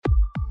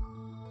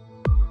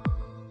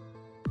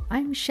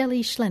I'm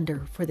Shelley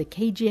Schlender for the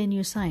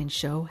KGNU Science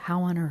Show,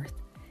 How on Earth.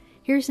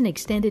 Here's an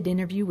extended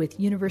interview with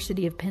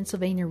University of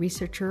Pennsylvania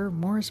researcher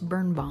Morris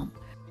Birnbaum.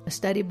 A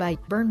study by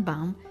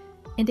Birnbaum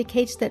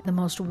indicates that the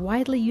most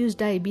widely used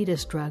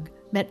diabetes drug,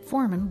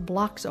 Metformin,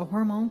 blocks a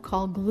hormone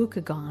called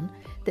Glucagon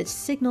that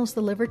signals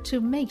the liver to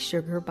make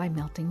sugar by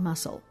melting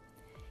muscle.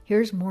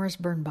 Here's Morris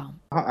Birnbaum.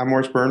 I'm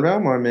Morris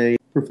Birnbaum. I'm a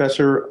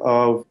professor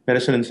of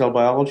medicine and cell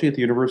biology at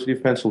the University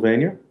of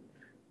Pennsylvania,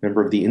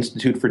 member of the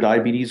Institute for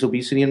Diabetes,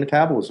 Obesity, and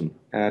Metabolism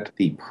at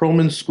the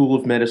Perelman School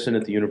of Medicine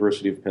at the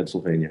University of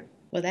Pennsylvania.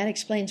 Well, that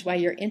explains why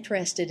you're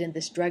interested in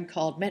this drug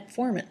called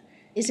Metformin.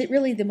 Is it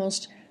really the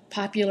most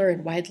popular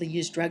and widely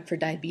used drug for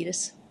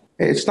diabetes?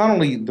 It's not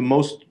only the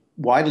most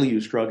widely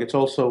used drug, it's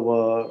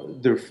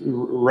also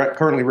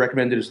currently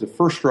recommended as the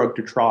first drug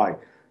to try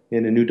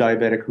in a new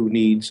diabetic who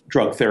needs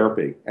drug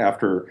therapy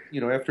after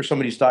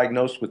somebody's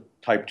diagnosed with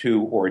type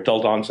 2 or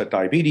adult onset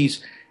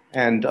diabetes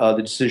and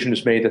the decision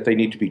is made that they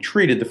need to be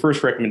treated. The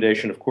first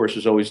recommendation, of course,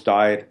 is always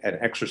diet and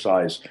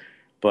exercise,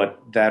 but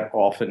that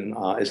often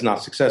is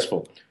not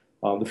successful.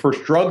 The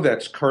first drug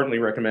that's currently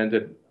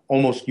recommended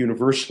almost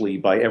universally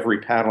by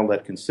every panel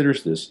that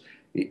considers this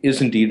is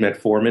indeed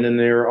Metformin, and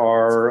there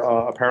are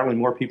apparently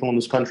more people in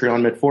this country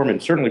on Metformin,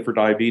 certainly for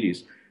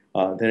diabetes,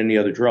 than any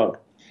other drug.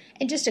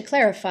 And just to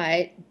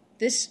clarify,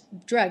 this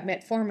drug,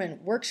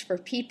 Metformin, works for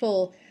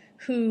people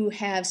who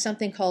have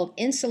something called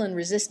insulin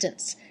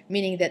resistance,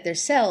 meaning that their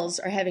cells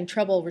are having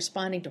trouble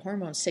responding to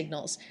hormone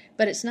signals,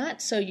 but it's not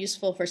so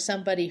useful for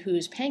somebody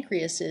whose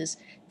pancreas is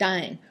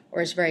dying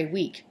or is very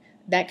weak.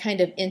 That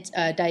kind of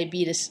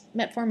diabetes,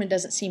 Metformin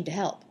doesn't seem to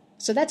help.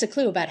 So that's a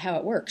clue about how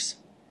it works.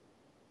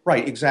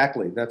 Right,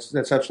 exactly. That's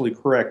absolutely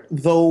correct.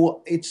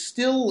 Though it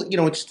still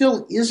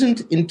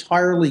isn't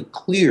entirely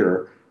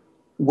clear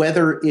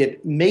whether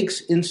it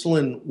makes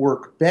insulin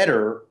work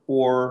better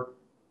or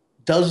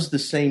does the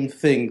same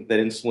thing that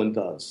insulin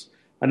does.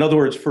 In other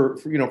words, for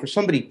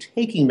somebody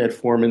taking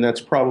Metformin,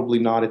 that's probably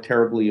not a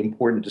terribly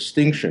important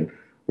distinction.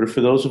 But for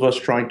those of us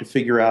trying to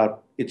figure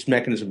out its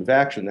mechanism of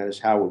action, that is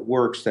how it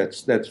works,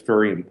 that's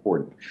very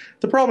important.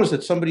 The problem is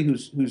that somebody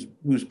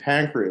whose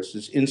pancreas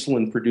is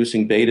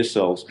insulin-producing beta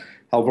cells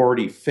have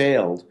already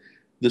failed.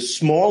 The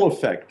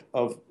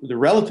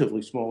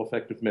relatively small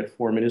effect of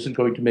Metformin isn't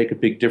going to make a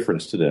big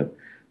difference to them.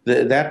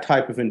 That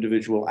type of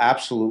individual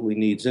absolutely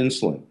needs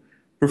insulin.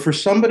 But for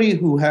somebody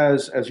who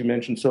has, as you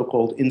mentioned,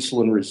 so-called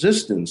insulin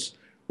resistance,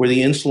 where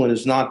the insulin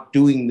is not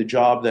doing the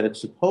job that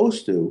it's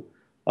supposed to,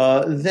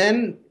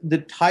 then the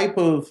type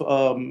of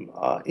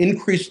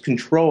increased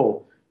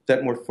control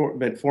that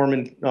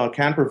Metformin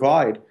can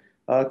provide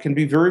can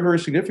be very, very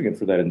significant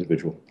for that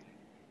individual.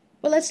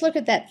 Well, let's look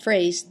at that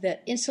phrase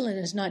that insulin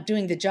is not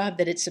doing the job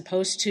that it's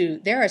supposed to.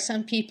 There are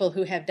some people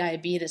who have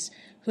diabetes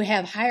who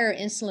have higher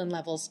insulin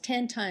levels,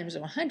 10 times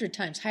or 100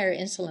 times higher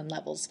insulin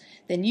levels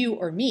than you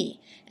or me,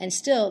 and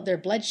still their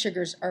blood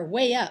sugars are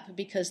way up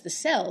because the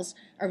cells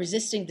are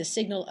resisting the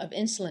signal of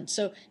insulin.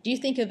 So do you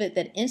think of it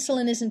that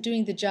insulin isn't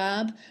doing the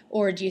job,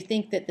 or do you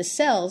think that the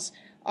cells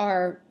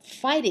are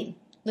fighting,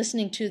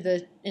 listening to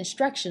the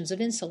instructions of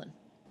insulin?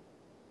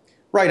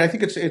 Right, I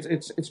think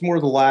it's more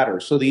the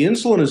latter. So the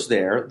insulin is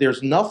there.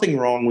 There's nothing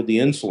wrong with the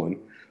insulin.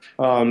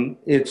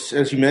 It's,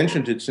 as you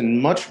mentioned, it's in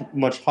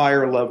much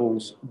higher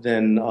levels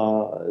than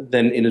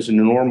it is in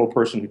a normal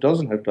person who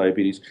doesn't have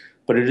diabetes,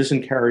 but it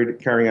isn't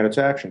carrying out its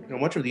action.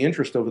 Much of the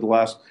interest over the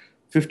last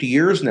 50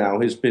 years now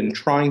has been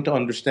trying to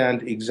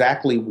understand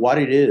exactly what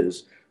it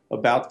is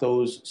about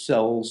those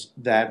cells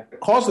that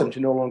cause them to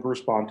no longer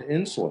respond to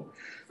insulin.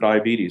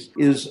 Diabetes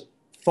is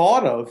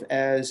thought of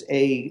as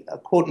a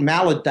quote,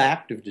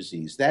 maladaptive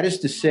disease. That is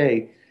to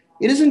say,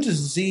 it isn't a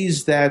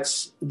disease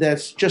that's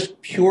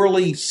just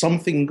purely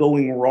something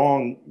going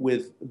wrong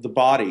with the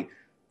body.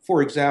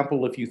 For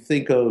example, if you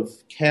think of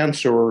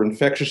cancer or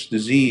infectious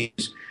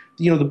disease,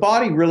 the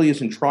body really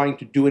isn't trying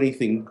to do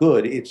anything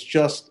good. It's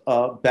just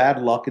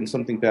bad luck and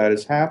something bad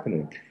is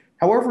happening.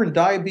 However, in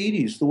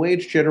diabetes, the way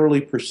it's generally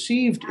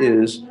perceived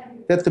is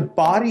that the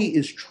body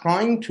is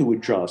trying to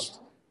adjust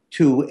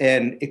to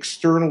an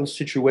external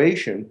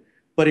situation,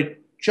 but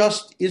it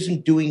just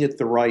isn't doing it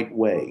the right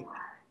way.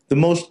 The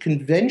most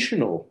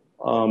conventional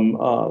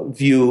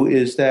view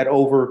is that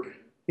over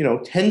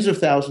tens of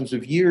thousands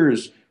of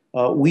years,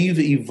 we've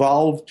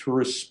evolved to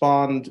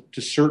respond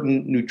to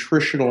certain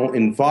nutritional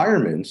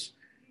environments,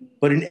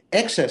 but an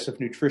excess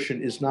of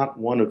nutrition is not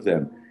one of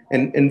them.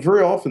 And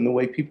very often the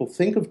way people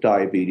think of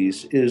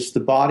diabetes is the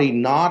body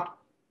not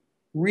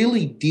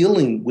really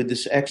dealing with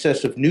this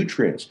excess of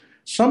nutrients.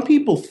 Some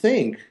people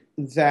think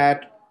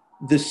that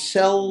the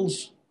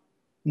cells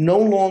no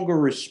longer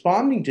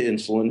responding to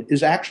insulin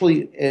is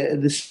actually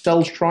the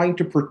cells trying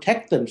to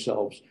protect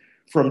themselves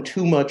from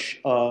too much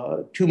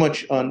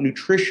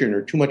nutrition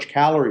or too much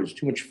calories,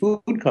 too much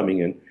food coming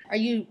in. Are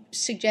you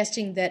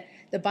suggesting that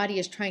the body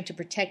is trying to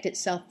protect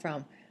itself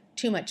from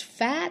too much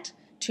fat,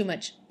 too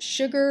much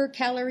sugar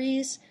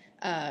calories,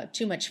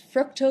 too much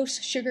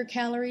fructose sugar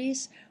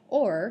calories,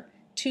 or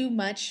too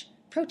much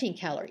protein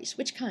calories.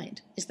 Which kind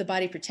is the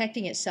body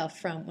protecting itself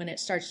from when it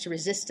starts to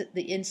resist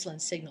the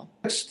insulin signal?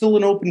 That's still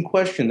an open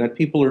question that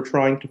people are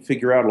trying to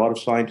figure out. A lot of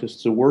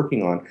scientists are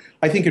working on.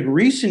 I think in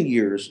recent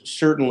years,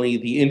 certainly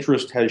the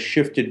interest has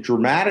shifted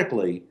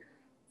dramatically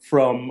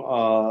from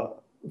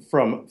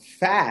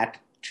fat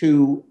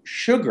to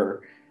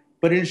sugar,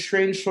 but in a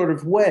strange sort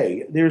of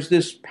way. There's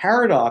this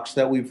paradox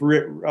that we've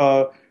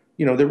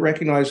that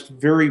recognized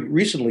very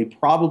recently,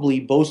 probably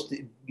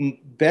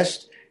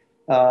best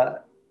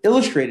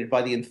illustrated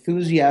by the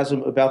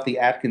enthusiasm about the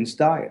Atkins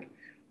diet.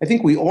 I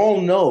think we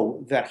all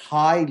know that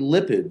high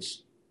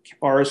lipids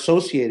are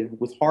associated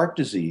with heart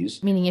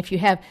disease. Meaning if you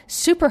have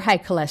super high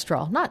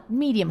cholesterol, not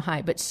medium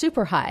high, but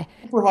super high.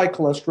 Super high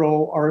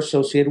cholesterol are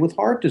associated with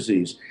heart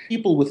disease.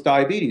 People with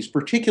diabetes,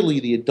 particularly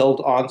the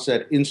adult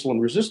onset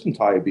insulin-resistant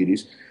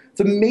diabetes,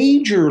 the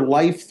major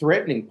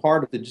life-threatening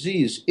part of the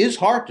disease is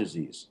heart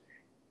disease.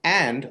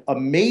 And a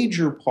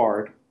major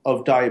part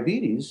of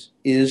diabetes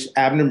is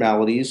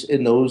abnormalities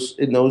in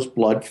those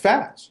blood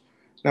fats.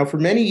 Now, for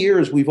many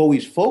years, we've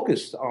always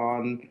focused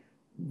on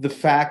the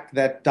fact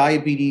that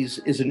diabetes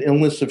is an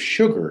illness of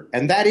sugar,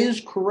 and that is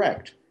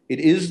correct. It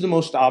is the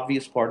most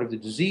obvious part of the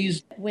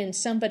disease. When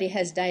somebody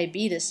has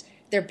diabetes,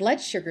 their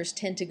blood sugars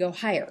tend to go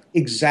higher.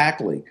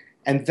 Exactly.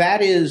 And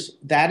that is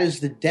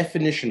the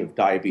definition of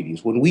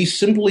diabetes. When we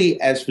simply,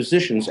 as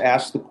physicians,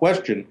 ask the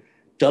question,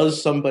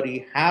 does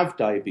somebody have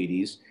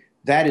diabetes?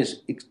 That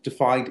is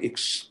defined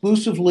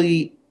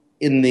exclusively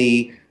in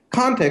the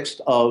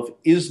context of,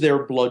 is their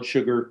blood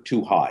sugar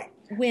too high?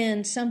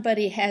 When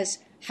somebody has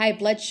high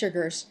blood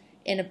sugars,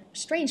 in a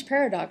strange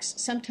paradox,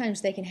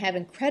 sometimes they can have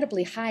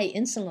incredibly high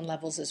insulin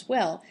levels as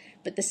well,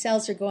 but the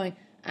cells are going,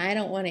 I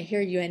don't want to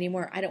hear you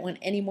anymore. I don't want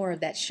any more of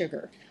that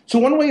sugar. So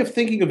one way of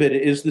thinking of it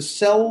is the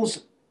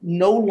cells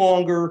no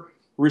longer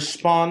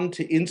respond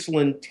to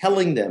insulin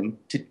telling them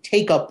to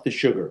take up the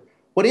sugar.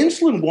 What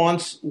insulin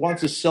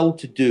wants a cell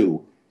to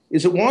do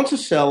is it wants a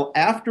cell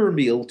after a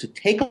meal to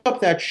take up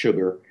that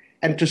sugar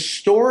and to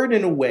store it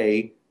in a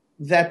way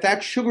that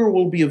that sugar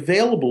will be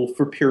available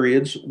for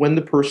periods when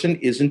the person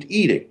isn't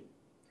eating.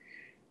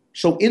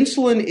 So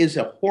insulin is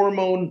a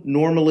hormone,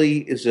 normally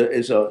is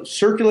a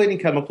circulating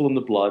chemical in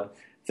the blood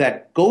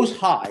that goes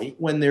high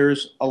when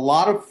there's a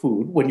lot of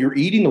food, when you're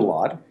eating a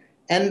lot.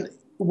 And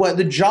what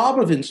the job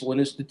of insulin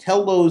is to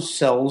tell those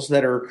cells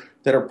that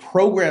are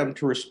programmed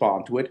to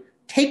respond to it,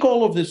 take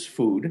all of this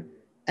food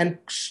and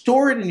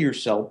store it in your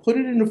cell, put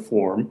it in a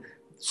form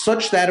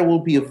such that it will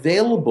be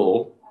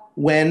available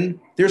when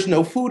there's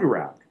no food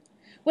around.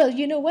 Well,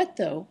 you know what,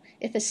 though?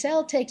 If a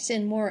cell takes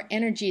in more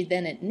energy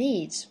than it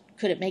needs,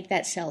 could it make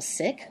that cell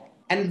sick?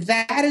 And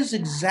that is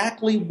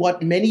exactly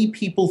what many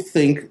people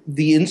think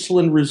the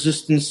insulin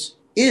resistance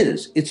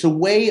is. It's a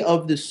way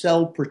of the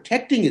cell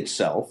protecting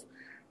itself,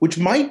 which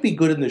might be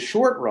good in the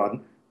short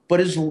run,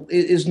 but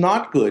is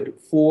not good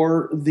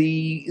for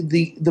the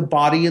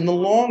body in the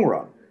long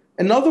run.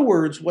 In other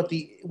words, what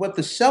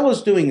the cell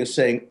is doing is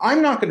saying,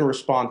 I'm not going to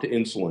respond to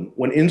insulin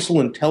when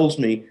insulin tells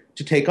me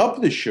to take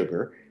up this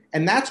sugar,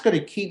 and that's going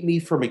to keep me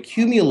from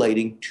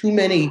accumulating too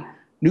many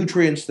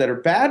nutrients that are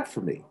bad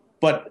for me.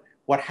 But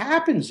what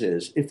happens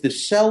is, if the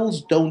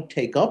cells don't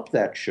take up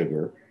that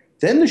sugar,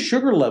 then the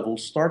sugar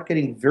levels start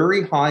getting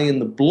very high in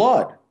the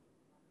blood,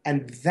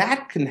 and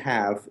that can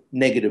have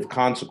negative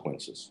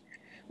consequences.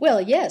 Well,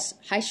 yes,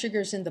 high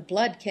sugars in the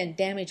blood can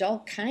damage all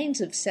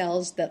kinds of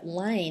cells that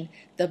line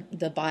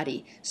the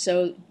body.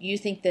 So you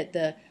think that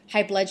the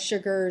high blood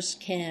sugars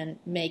can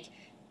make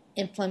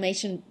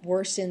inflammation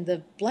worse in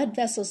the blood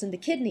vessels in the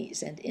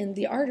kidneys and in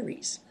the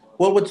arteries?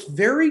 Well, what's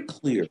very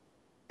clear,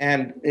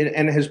 and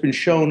has been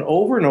shown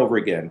over and over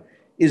again,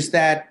 is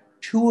that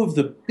two of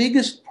the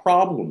biggest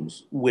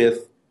problems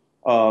with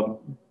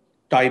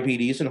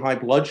diabetes and high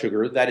blood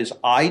sugar, that is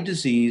eye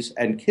disease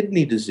and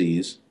kidney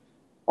disease,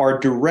 are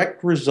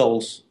direct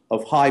results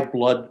of high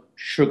blood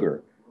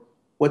sugar.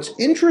 What's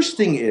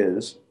interesting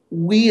is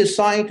we as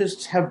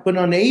scientists have been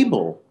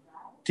unable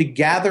to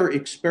gather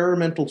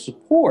experimental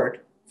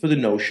support for the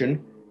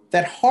notion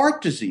that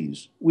heart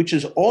disease, which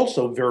is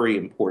also very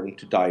important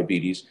to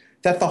diabetes,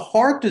 that the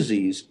heart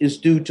disease is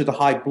due to the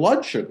high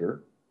blood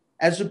sugar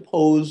as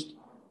opposed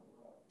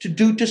to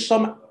due to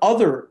some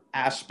other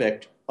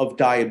aspect of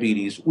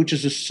diabetes, which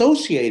is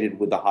associated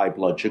with the high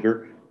blood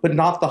sugar, but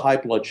not the high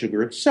blood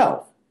sugar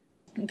itself.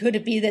 Could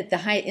it be that the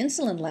high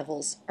insulin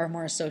levels are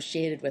more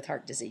associated with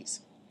heart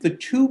disease? The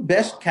two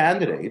best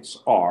candidates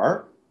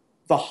are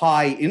the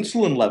high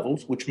insulin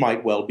levels, which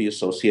might well be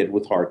associated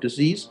with heart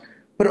disease,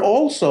 but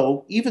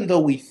also, even though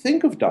we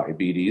think of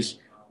diabetes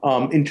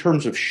in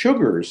terms of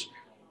sugars,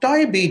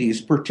 diabetes,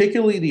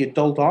 particularly the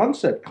adult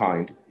onset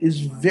kind,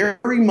 is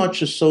very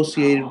much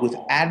associated with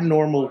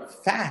abnormal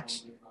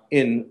fats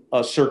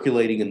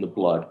circulating in the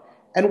blood.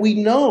 And we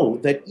know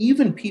that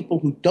even people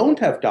who don't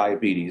have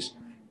diabetes,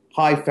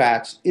 high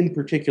fats, in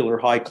particular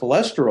high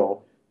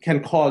cholesterol,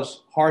 can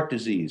cause heart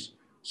disease.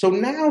 So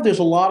now there's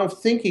a lot of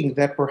thinking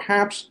that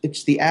perhaps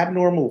it's the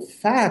abnormal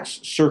fats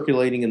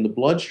circulating in the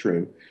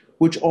bloodstream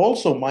which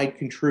also might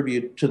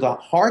contribute to the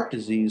heart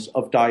disease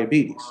of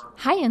diabetes.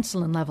 High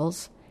insulin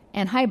levels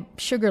and high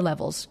sugar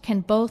levels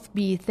can both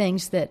be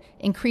things that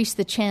increase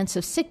the chance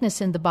of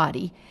sickness in the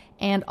body,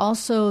 and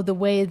also the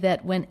way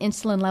that when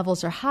insulin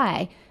levels are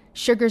high,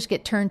 sugars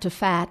get turned to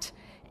fat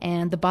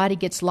and the body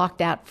gets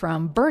locked out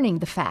from burning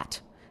the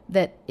fat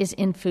that is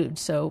in food.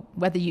 So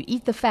whether you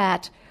eat the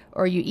fat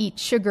or you eat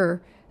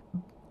sugar,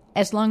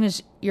 as long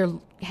as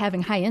you're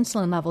having high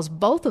insulin levels,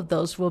 both of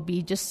those will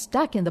be just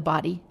stuck in the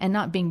body and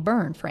not being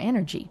burned for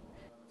energy.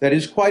 That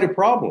is quite a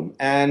problem.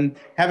 And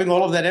having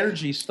all of that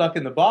energy stuck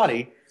in the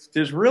body,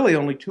 there's really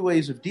only two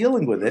ways of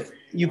dealing with it.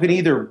 You can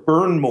either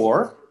burn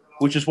more,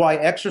 which is why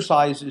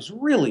exercise is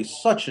really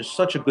such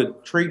a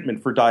good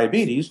treatment for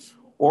diabetes,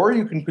 or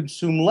you can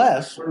consume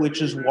less,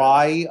 which is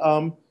why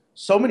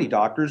so many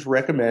doctors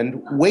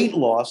recommend weight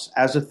loss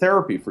as a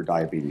therapy for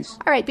diabetes.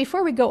 All right,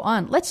 before we go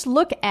on, let's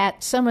look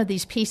at some of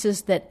these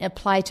pieces that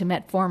apply to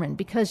metformin,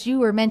 because you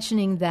were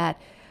mentioning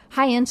that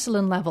high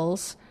insulin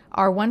levels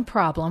are one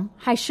problem,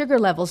 high sugar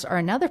levels are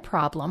another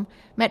problem.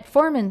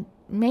 Metformin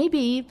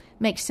maybe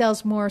makes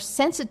cells more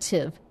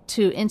sensitive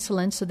to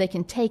insulin so they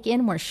can take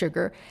in more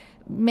sugar.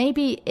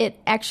 Maybe it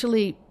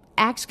actually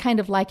acts kind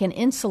of like an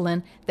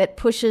insulin that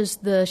pushes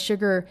the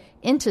sugar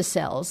into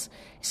cells.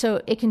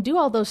 So it can do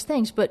all those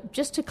things, but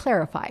just to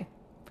clarify,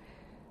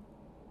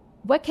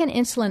 what can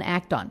insulin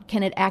act on?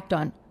 Can it act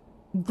on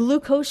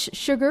glucose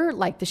sugar,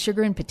 like the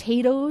sugar in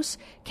potatoes?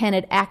 Can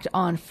it act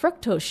on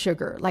fructose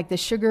sugar, like the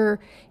sugar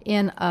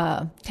in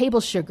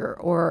table sugar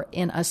or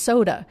in a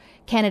soda?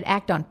 Can it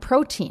act on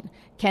protein?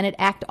 Can it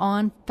act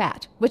on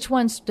fat? Which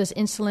ones does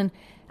insulin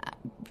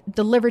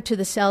deliver to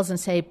the cells and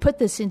say, put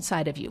this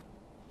inside of you?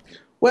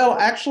 Well,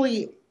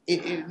 actually,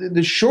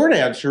 the short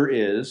answer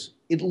is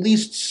at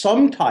least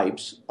some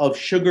types of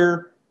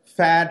sugar,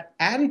 fat,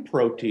 and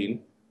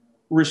protein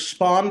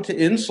respond to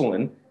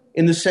insulin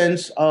in the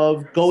sense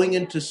of going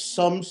into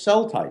some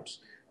cell types.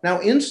 Now,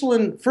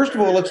 insulin, first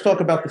of all, let's talk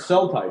about the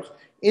cell types.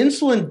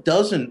 Insulin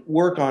doesn't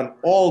work on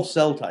all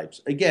cell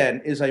types.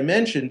 Again, as I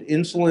mentioned,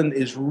 insulin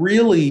is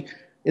really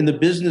in the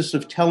business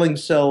of telling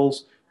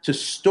cells to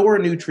store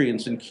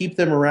nutrients and keep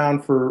them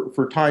around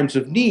for times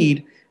of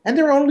need. And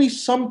there are only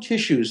some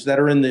tissues that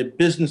are in the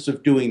business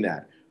of doing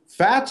that.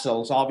 Fat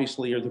cells,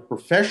 obviously, are the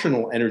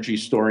professional energy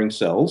storing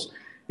cells.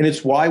 And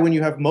it's why when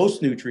you have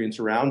most nutrients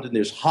around and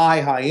there's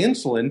high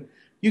insulin,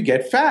 you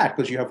get fat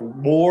because you have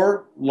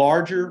more,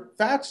 larger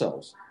fat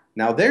cells.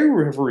 Now, they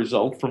have a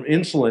result from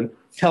insulin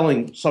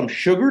telling some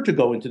sugar to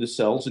go into the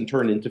cells and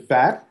turn into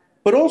fat,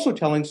 but also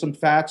telling some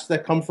fats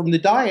that come from the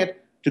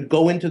diet to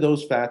go into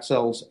those fat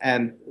cells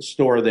and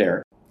store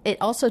there. It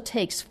also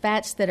takes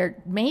fats that are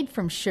made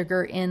from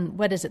sugar in,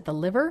 the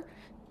liver?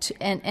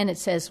 And it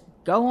says,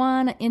 go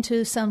on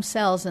into some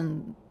cells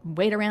and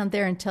wait around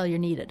there until you're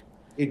needed.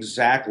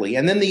 Exactly.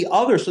 And then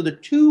so the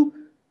two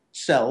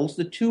cells,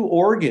 the two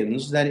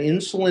organs that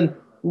insulin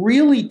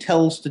really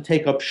tells to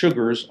take up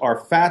sugars are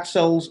fat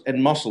cells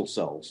and muscle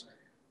cells.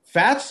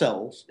 Fat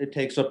cells, it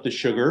takes up the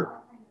sugar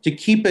to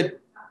keep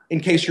it in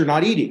case you're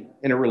not eating,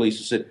 and it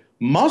releases it.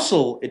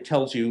 Muscle, it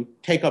tells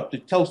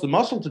the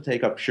muscle to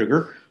take up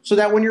sugar so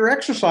that when you're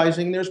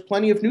exercising, there's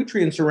plenty of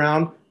nutrients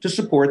around to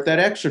support that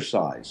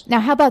exercise. Now,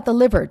 how about the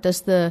liver?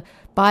 Does the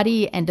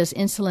body and does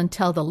insulin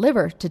tell the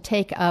liver to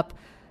take up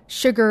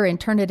sugar and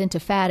turn it into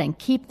fat and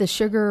keep the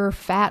sugar,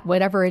 fat,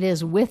 whatever it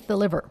is, with the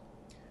liver?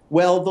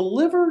 Well, the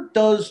liver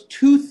does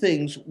two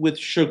things with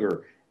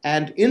sugar,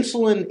 and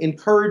insulin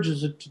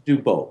encourages it to do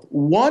both.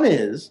 One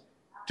is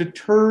to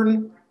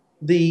turn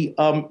the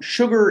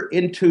sugar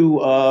into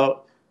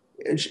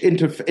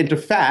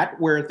fat,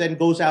 where it then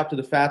goes out to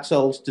the fat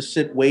cells to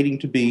sit waiting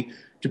to be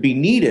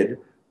needed.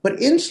 But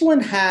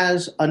insulin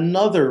has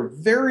another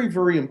very,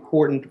 very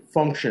important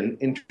function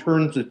in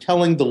terms of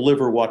telling the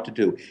liver what to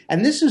do.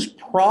 And this is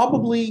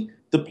probably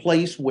the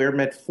place where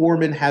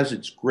metformin has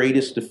its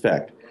greatest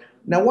effect.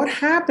 Now, what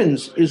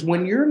happens is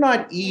when you're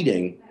not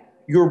eating,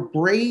 your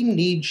brain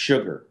needs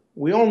sugar.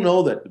 We all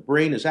know that the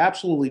brain is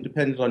absolutely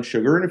dependent on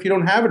sugar, and if you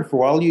don't have it for a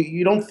while,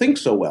 you don't think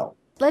so well.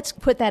 Let's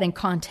put that in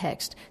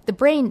context. The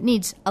brain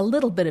needs a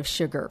little bit of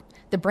sugar.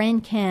 The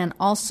brain can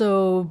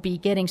also be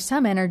getting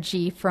some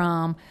energy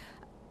from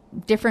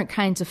different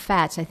kinds of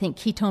fats. I think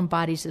ketone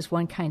bodies is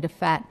one kind of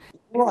fat.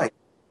 Right.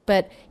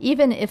 But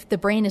even if the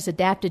brain is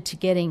adapted to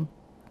getting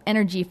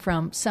energy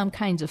from some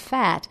kinds of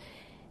fat,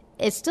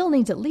 it still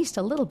needs at least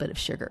a little bit of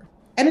sugar.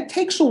 And it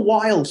takes a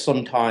while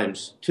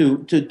sometimes to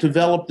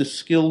develop the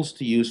skills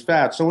to use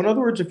fat. So in other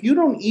words, if you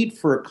don't eat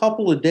for a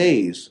couple of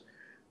days,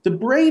 the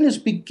brain is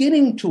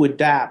beginning to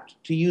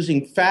adapt to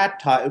using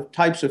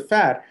types of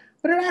fat,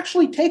 but it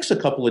actually takes a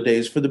couple of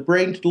days for the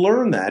brain to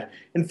learn that.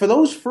 And for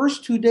those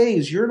first 2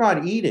 days you're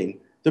not eating,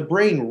 the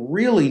brain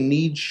really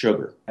needs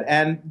sugar.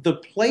 And the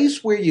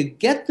place where you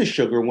get the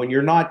sugar when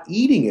you're not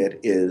eating it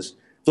is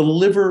the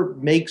liver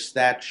makes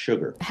that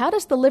sugar. How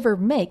does the liver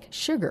make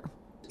sugar?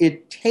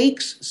 It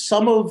takes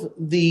some of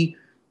the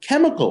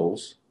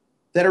chemicals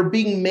that are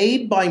being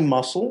made by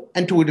muscle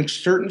and to a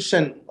certain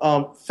extent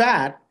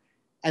fat,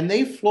 and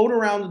they float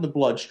around in the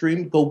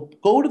bloodstream, go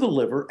to the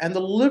liver, and the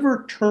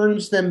liver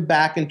turns them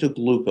back into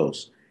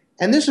glucose.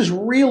 And this is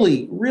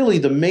really, really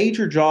the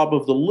major job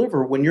of the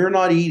liver when you're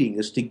not eating,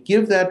 is to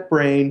give that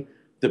brain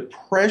the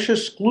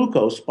precious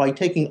glucose by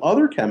taking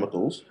other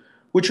chemicals,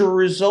 which are a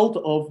result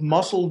of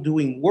muscle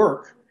doing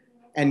work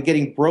and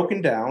getting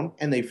broken down,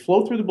 and they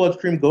flow through the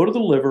bloodstream, go to the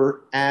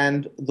liver,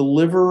 and the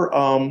liver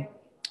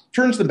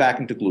turns them back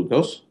into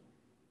glucose,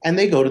 and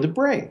they go to the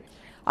brain.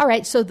 All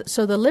right, so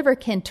the liver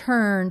can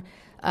turn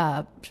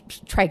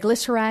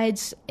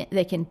triglycerides.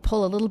 They can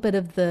pull a little bit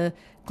of the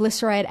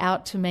glyceride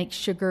out to make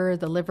sugar.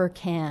 The liver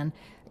can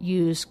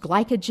use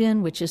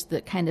glycogen, which is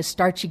the kind of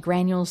starchy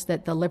granules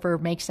that the liver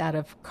makes out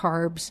of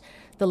carbs.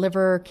 The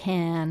liver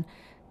can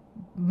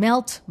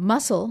melt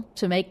muscle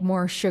to make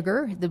more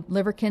sugar. The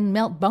liver can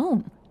melt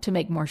bone to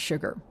make more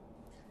sugar.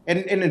 And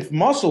if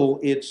muscle,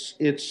 it's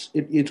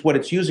what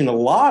it's using a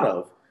lot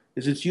of,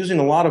 is it's using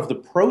a lot of the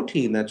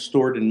protein that's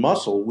stored in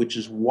muscle, which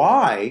is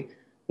why,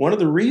 one of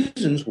the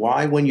reasons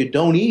why when you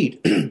don't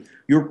eat,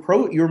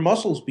 your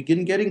muscles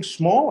begin getting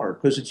smaller,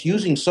 because it's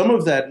using some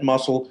of that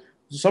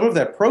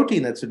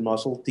protein that's in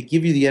muscle to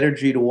give you the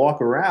energy to walk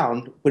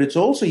around, but it's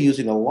also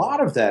using a lot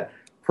of that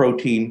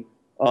protein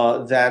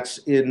that's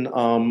in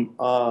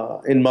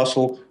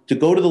muscle to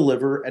go to the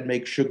liver and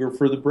make sugar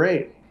for the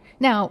brain.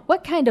 Now,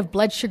 what kind of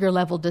blood sugar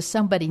level does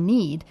somebody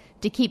need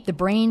to keep the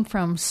brain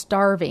from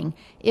starving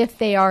if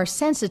they are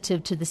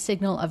sensitive to the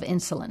signal of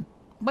insulin?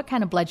 What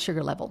kind of blood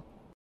sugar level?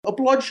 A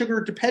blood sugar,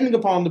 depending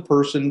upon the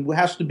person,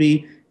 has to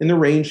be in the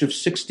range of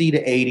 60 to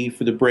 80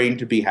 for the brain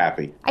to be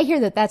happy. I hear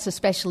that that's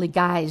especially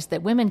guys,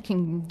 that women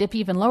can dip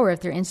even lower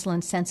if they're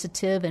insulin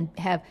sensitive and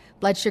have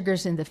blood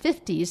sugars in the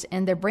 50s,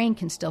 and their brain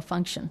can still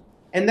function.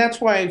 And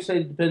that's why I say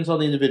it depends on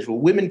the individual.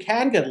 Women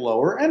can get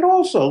lower, and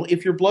also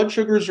if your blood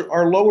sugars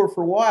are lower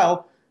for a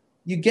while,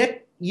 you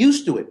get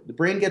used to it. The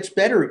brain gets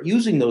better at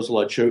using those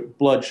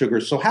blood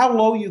sugars. So how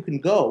low you can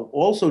go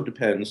also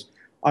depends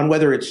on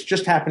whether it's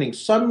just happening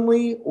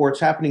suddenly or it's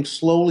happening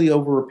slowly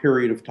over a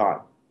period of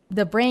time.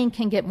 The brain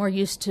can get more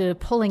used to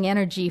pulling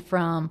energy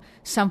from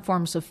some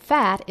forms of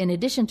fat in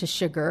addition to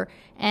sugar,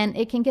 and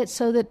it can get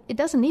so that it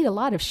doesn't need a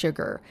lot of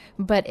sugar.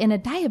 But in a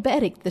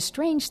diabetic, the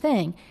strange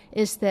thing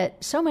is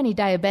that so many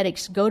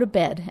diabetics go to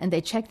bed and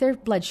they check their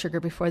blood sugar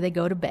before they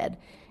go to bed.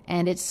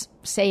 And it's,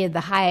 say,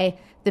 the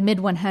mid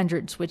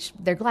 100s, which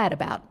they're glad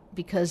about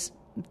because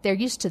they're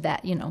used to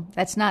that.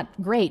 That's not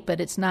great,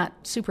 but it's not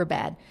super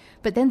bad.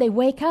 But then they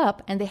wake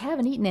up and they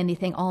haven't eaten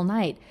anything all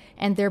night,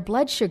 and their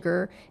blood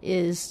sugar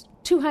is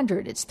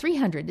 200, it's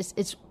 300,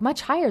 it's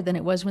much higher than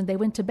it was when they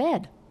went to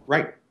bed.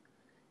 Right.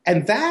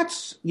 And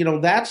that's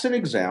an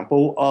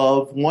example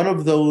of one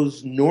of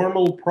those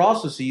normal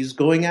processes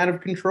going out of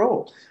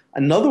control.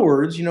 In other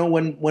words,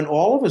 when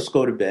all of us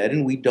go to bed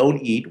and we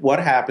don't eat, what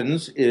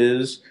happens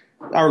is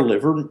our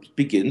liver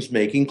begins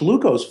making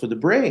glucose for the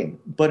brain.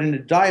 But in a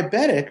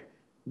diabetic,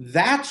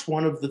 that's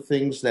one of the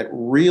things that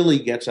really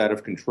gets out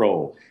of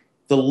control.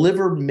 The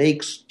liver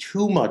makes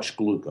too much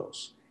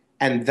glucose.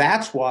 And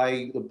that's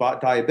why the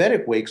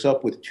diabetic wakes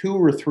up with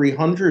 200 or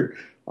 300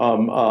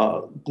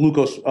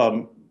 glucose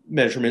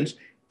measurements,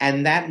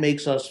 and that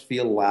makes us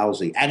feel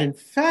lousy. And in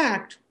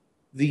fact,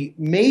 the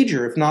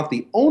major, if not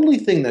the only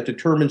thing that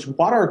determines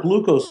what our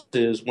glucose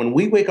is when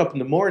we wake up in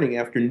the morning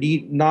after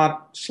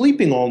not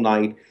sleeping all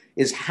night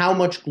is how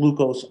much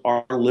glucose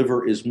our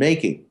liver is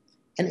making.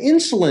 And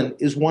insulin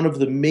is one of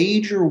the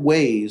major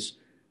ways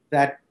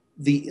that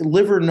the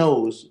liver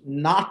knows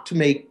not to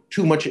make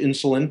too much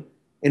insulin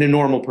in a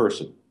normal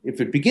person. If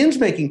it begins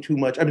making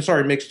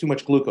makes too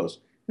much glucose.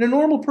 In a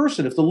normal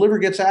person, if the liver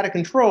gets out of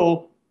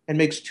control and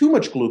makes too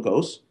much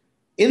glucose,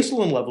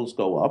 insulin levels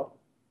go up,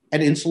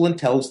 and insulin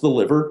tells the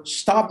liver,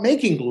 stop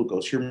making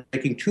glucose, you're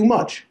making too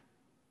much.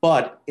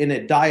 But in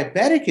a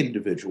diabetic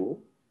individual,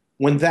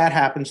 when that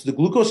happens, the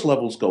glucose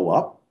levels go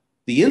up,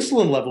 the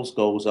insulin levels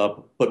goes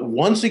up, but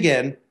once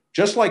again,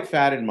 just like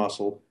fat and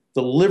muscle,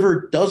 the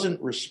liver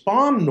doesn't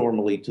respond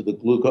normally to the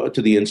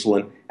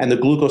insulin, and the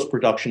glucose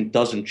production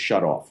doesn't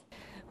shut off.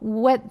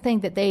 One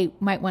thing that they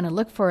might want to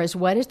look for is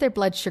what is their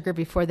blood sugar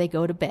before they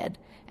go to bed,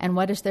 and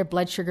what is their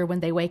blood sugar when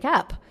they wake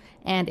up.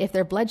 And if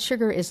their blood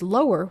sugar is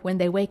lower when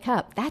they wake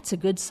up, that's a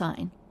good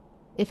sign.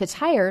 If it's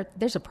higher,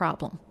 there's a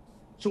problem.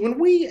 So when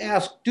we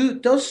ask,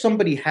 does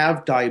somebody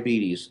have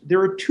diabetes, there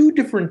are two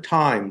different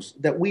times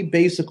that we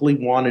basically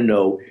want to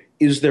know,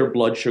 is their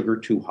blood sugar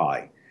too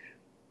high?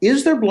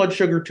 Is their blood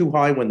sugar too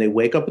high when they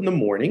wake up in the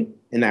morning,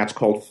 and that's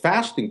called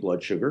fasting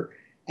blood sugar?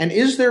 And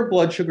is their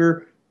blood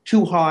sugar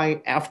too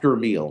high after a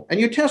meal? And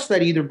you test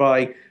that either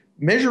by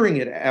measuring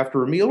it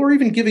after a meal or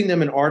even giving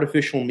them an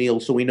artificial meal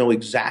so we know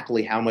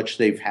exactly how much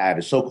they've had,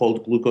 a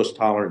so-called glucose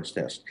tolerance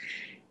test.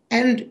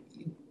 And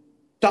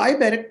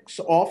diabetics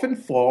often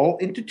fall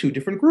into two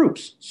different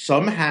groups.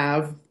 Some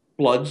have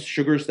blood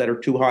sugars that are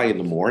too high in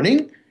the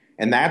morning,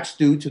 and that's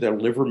due to their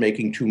liver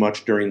making too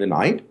much during the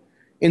night.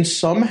 And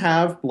some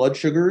have blood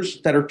sugars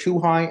that are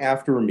too high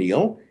after a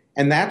meal,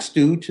 and that's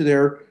due to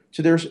their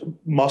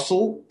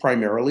muscle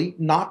primarily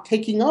not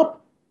taking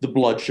up the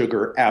blood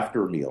sugar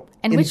after a meal.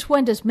 And which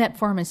one does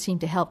metformin seem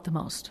to help the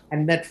most?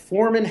 And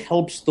metformin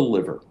helps the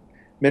liver.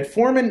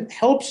 Metformin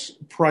helps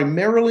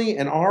primarily,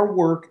 and our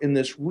work in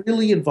this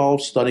really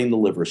involves studying the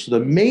liver. So the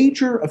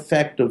major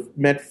effect of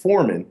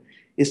metformin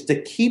is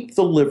to keep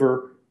the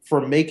liver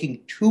from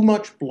making too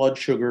much blood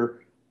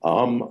sugar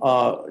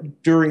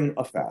during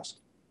a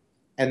fast.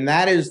 And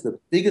that is the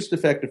biggest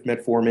effect of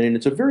metformin, and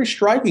it's a very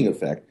striking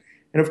effect.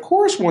 And of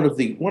course, one of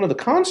the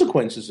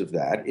consequences of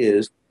that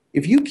is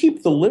if you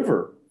keep the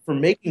liver from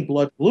making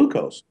blood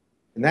glucose,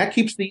 and that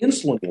keeps the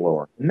insulin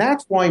lower. And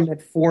that's why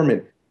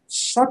metformin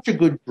such a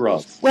good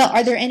drug. Well,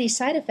 are there any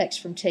side effects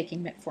from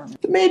taking metformin?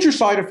 The major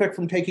side effect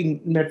from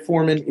taking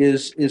metformin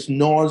is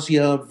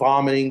nausea,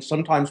 vomiting.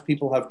 Sometimes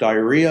people have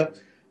diarrhea.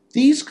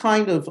 These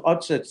kind of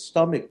upset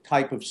stomach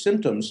type of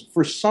symptoms,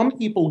 for some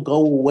people, go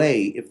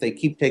away if they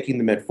keep taking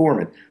the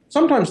metformin.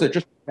 Sometimes they're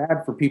just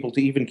bad for people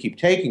to even keep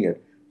taking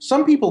it.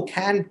 Some people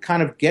can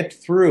kind of get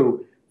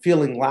through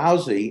feeling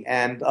lousy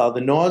and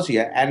the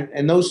nausea,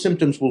 and those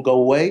symptoms will go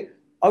away.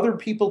 Other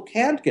people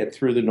can't get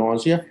through the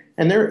nausea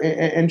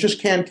and just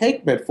can't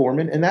take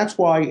metformin, and that's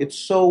why it's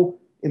so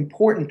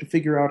important to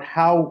figure out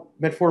how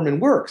metformin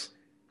works.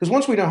 Because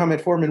once we know how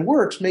metformin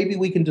works, maybe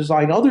we can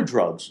design other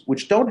drugs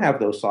which don't have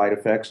those side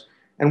effects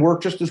and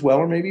work just as well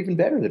or maybe even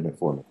better than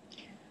metformin.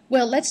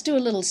 Well, let's do a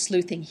little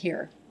sleuthing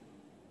here.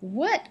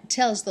 What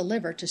tells the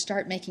liver to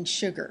start making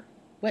sugar?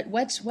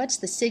 What's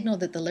the signal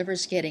that the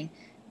liver's getting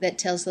that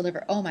tells the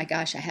liver, oh my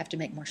gosh, I have to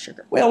make more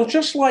sugar? Well,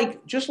 just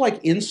like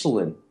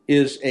insulin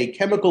is a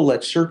chemical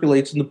that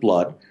circulates in the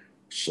blood,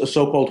 a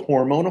so-called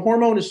hormone. A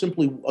hormone is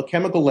simply a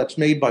chemical that's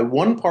made by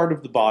one part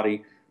of the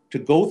body to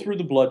go through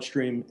the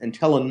bloodstream and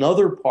tell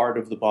another part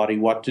of the body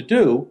what to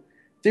do.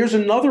 There's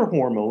another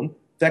hormone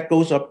that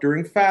goes up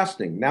during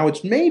fasting. Now,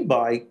 it's made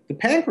by the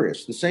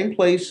pancreas, the same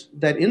place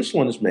that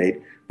insulin is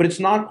made, but it's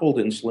not called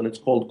insulin, it's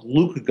called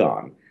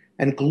glucagon.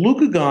 And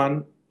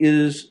glucagon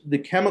is the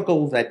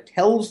chemical that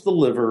tells the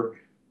liver,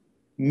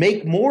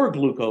 make more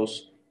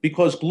glucose,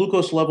 because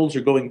glucose levels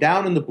are going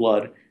down in the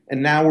blood,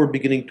 and now we're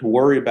beginning to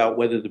worry about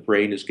whether the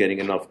brain is getting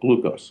enough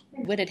glucose.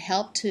 Would it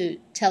help to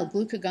tell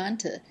glucagon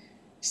to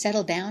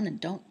settle down and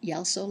don't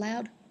yell so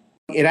loud?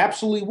 It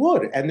absolutely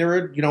would. And there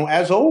are,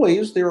 as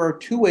always, there are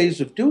two ways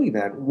of doing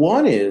that.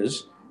 One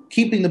is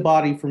keeping the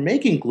body from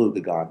making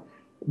glucagon.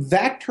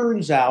 That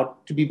turns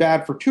out to be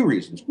bad for two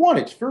reasons. One,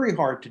 it's very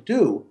hard to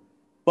do,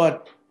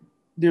 but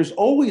there's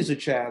always a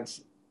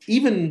chance,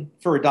 even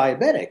for a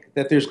diabetic,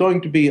 that there's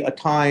going to be a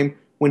time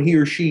when he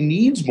or she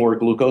needs more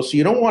glucose. So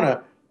you don't want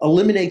to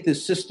eliminate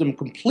this system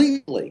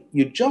completely.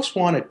 You just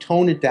want to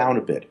tone it down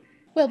a bit.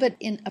 Well, but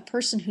in a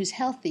person who's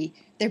healthy,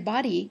 their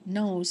body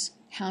knows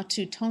how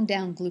to tone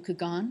down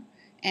glucagon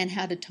and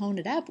how to tone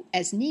it up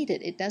as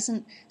needed. It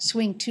doesn't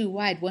swing too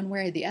wide one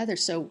way or the other.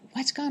 So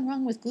what's gone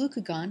wrong with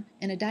glucagon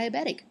in a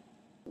diabetic?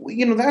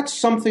 That's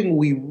something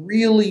we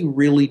really,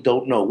 really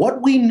don't know.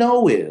 What we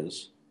know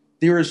is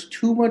there is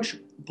too much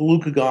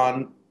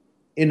glucagon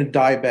in a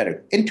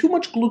diabetic and too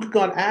much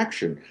glucagon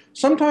action.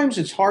 Sometimes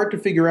it's hard to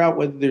figure out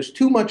whether there's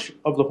too much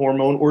of the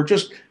hormone or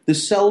just the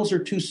cells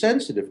are too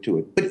sensitive to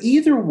it. But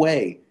either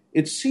way,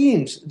 it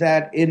seems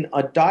that in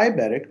a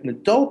diabetic, an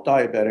adult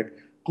diabetic,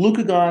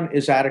 glucagon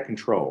is out of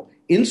control.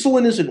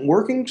 Insulin isn't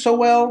working so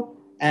well,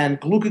 and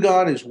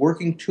glucagon is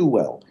working too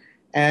well.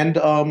 And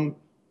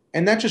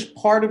that's just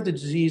part of the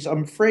disease,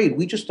 I'm afraid.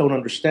 We just don't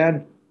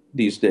understand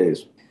these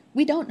days.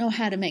 We don't know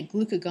how to make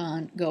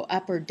glucagon go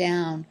up or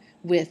down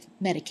with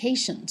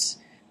medications,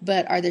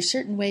 but are there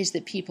certain ways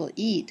that people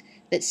eat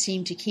that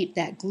seem to keep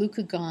that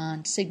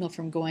glucagon signal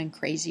from going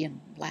crazy and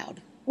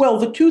loud? Well,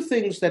 the two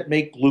things that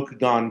make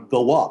glucagon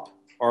go up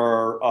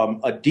are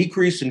a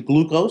decrease in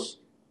glucose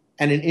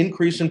and an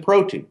increase in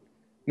protein.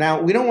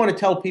 Now, we don't want to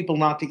tell people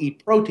not to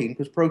eat protein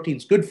because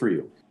protein's good for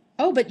you.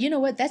 Oh, but you know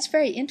what? That's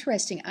very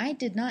interesting. I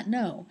did not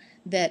know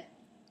that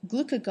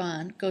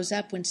glucagon goes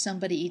up when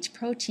somebody eats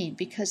protein,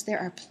 because there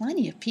are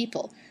plenty of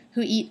people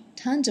who eat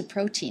tons of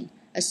protein,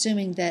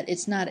 assuming that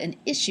it's not an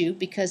issue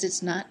because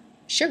it's not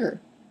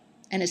sugar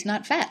and it's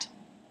not fat.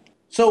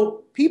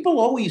 So people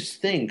always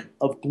think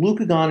of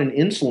glucagon and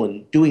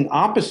insulin doing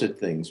opposite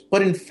things.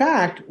 But in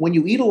fact, when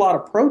you eat a lot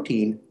of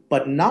protein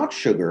but not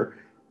sugar,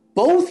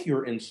 both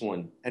your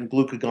insulin and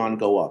glucagon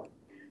go up.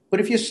 But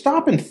if you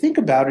stop and think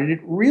about it, it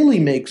really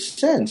makes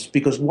sense,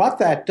 because what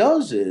that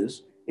does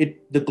is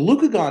the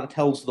glucagon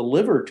tells the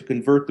liver to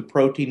convert the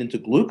protein into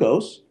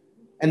glucose,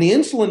 and the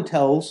insulin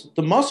tells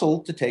the muscle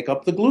to take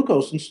up the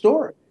glucose and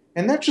store it.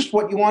 And that's just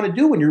what you want to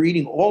do when you're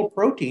eating all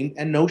protein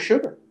and no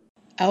sugar.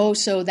 Oh,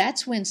 so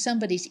that's when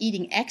somebody's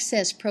eating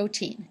excess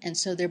protein, and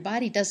so their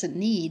body doesn't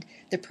need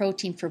the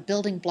protein for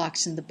building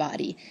blocks in the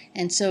body.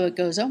 And so it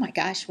goes, oh my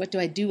gosh, what do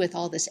I do with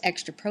all this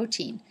extra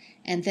protein?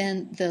 And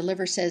then the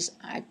liver says,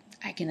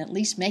 I can at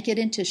least make it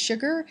into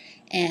sugar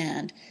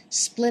and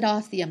split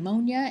off the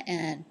ammonia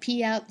and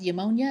pee out the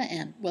ammonia,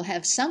 and we'll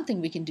have something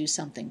we can do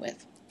something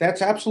with.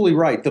 That's absolutely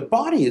right. The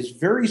body is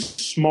very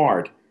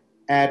smart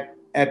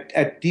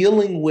at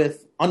dealing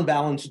with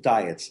unbalanced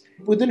diets.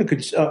 Within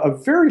a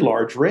very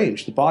large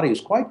range, the body is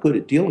quite good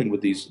at dealing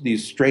with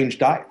these strange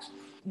diets.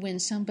 When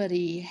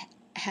somebody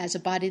has a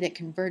body that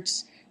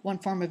converts one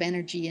form of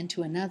energy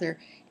into another,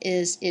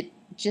 is it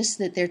just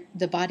that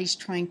the body's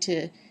trying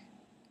to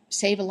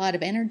save a lot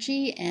of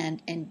energy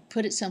and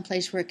put it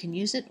someplace where it can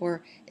use it?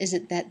 Or is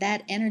it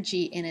that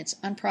energy in its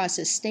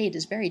unprocessed state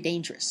is very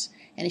dangerous?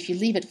 And if you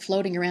leave it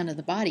floating around in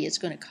the body, it's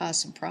going to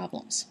cause some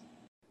problems.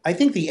 I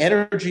think the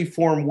energy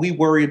form we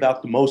worry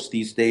about the most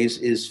these days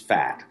is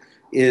fat.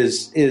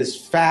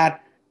 Is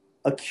fat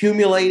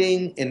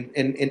accumulating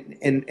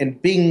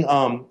and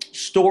being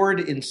stored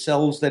in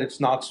cells that it's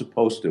not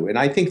supposed to. And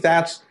I think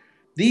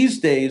these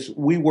days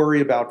we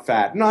worry about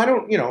fat. And I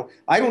don't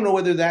know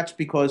whether that's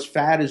because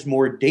fat is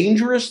more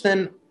dangerous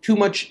than too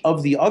much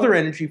of the other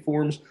energy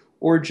forms,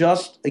 or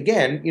just,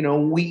 again,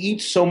 we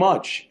eat so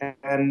much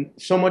and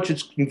so much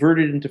it's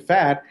converted into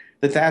fat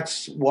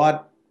that's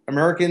what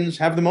Americans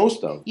have the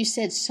most of. You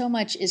said so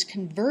much is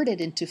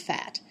converted into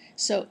fat.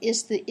 So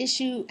is the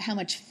issue how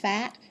much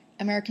fat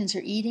Americans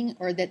are eating,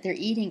 or that they're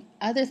eating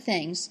other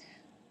things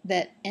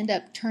that end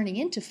up turning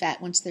into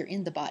fat once they're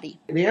in the body?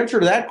 The answer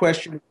to that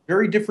question is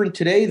very different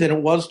today than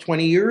it was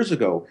 20 years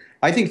ago.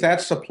 I think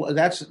that's a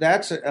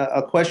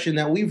question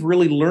that we've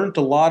really learned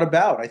a lot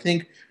about. I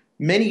think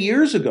many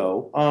years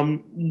ago,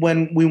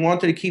 when we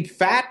wanted to keep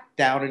fat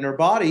down in our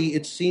body,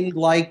 it seemed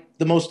like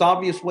the most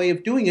obvious way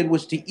of doing it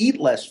was to eat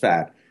less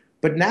fat.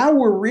 But now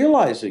we're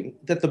realizing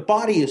that the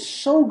body is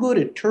so good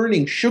at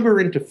turning sugar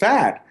into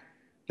fat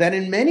that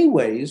in many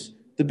ways,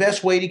 the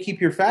best way to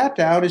keep your fat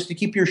down is to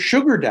keep your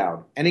sugar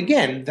down. And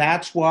again,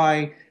 that's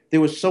why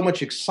there was so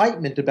much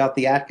excitement about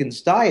the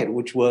Atkins diet,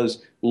 which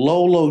was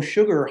low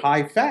sugar,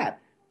 high fat,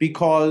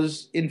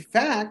 because in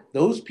fact,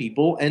 those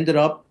people ended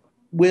up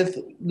with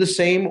the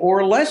same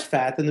or less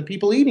fat than the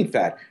people eating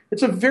fat.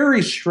 It's a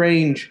very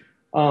strange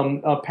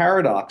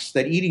paradox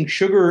that eating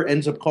sugar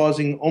ends up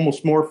causing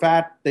almost more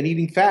fat than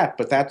eating fat,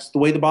 but that's the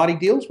way the body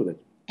deals with it.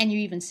 And you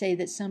even say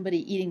that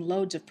somebody eating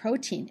loads of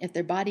protein, if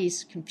their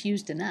body's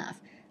confused enough,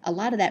 a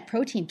lot of that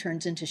protein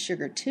turns into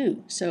sugar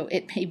too. So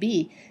it may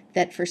be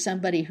that for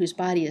somebody whose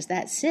body is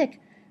that sick,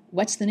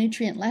 what's the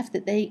nutrient left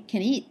that they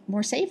can eat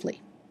more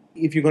safely?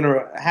 If you're going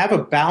to have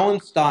a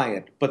balanced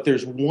diet, but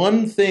there's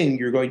one thing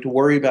you're going to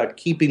worry about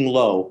keeping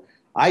low,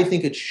 I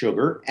think it's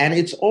sugar. And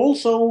it's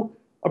also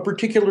a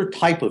particular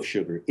type of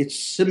sugar. It's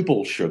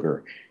simple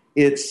sugar.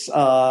 It's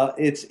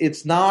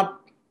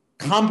not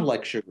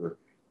complex sugar,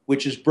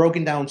 which is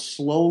broken down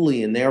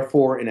slowly and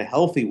therefore in a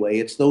healthy way.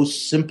 It's those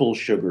simple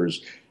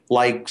sugars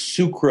like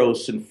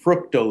sucrose and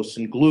fructose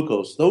and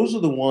glucose. Those are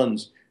the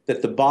ones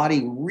that the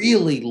body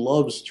really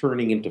loves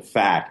turning into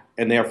fat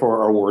and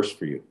therefore are worse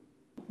for you.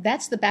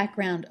 That's the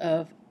background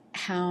of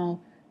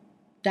how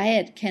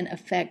diet can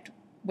affect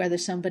whether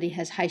somebody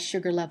has high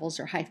sugar levels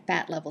or high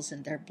fat levels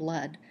in their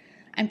blood.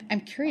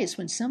 I'm curious,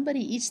 when somebody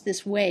eats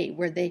this way,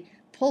 where they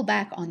pull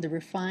back on the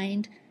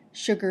refined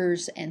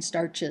sugars and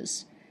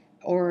starches,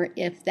 or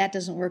if that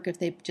doesn't work, if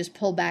they just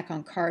pull back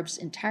on carbs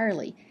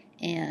entirely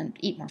and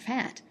eat more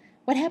fat,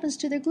 what happens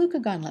to their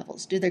glucagon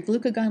levels? Do their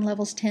glucagon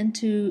levels tend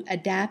to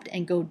adapt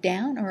and go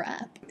down or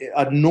up?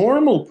 A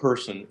normal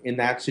person in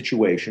that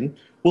situation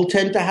will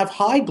tend to have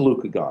high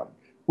glucagon,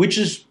 which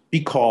is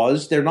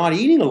because they're not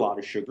eating a lot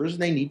of sugars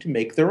and they need to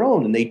make their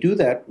own. And they do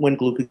that when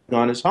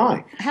glucagon is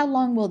high. How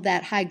long will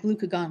that high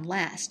glucagon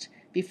last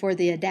before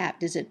they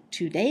adapt? Is it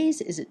 2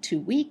 days? Is it 2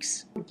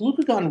 weeks?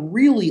 Glucagon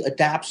really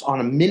adapts on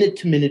a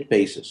minute-to-minute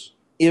basis.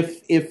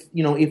 If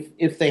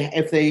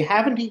they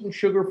haven't eaten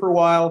sugar for a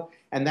while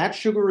and that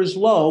sugar is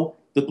low,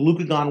 the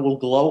glucagon will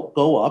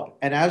go up.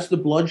 And as the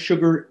blood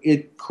sugar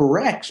it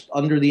corrects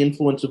under the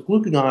influence of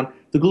glucagon,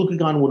 the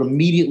glucagon would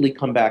immediately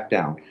come back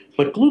down.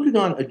 But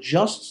glucagon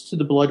adjusts to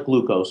the blood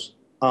glucose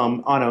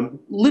on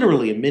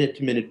literally a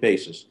minute-to-minute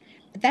basis.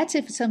 That's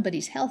if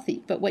somebody's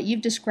healthy. But what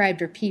you've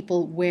described are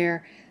people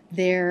where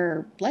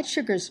their blood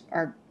sugars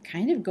are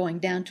kind of going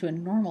down to a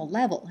normal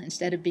level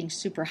instead of being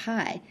super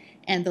high.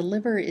 And the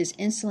liver is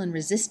insulin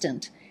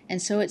resistant.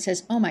 And so it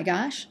says, oh my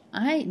gosh,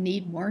 I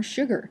need more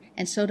sugar.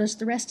 And so does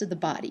the rest of the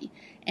body.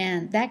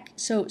 And that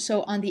so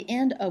on the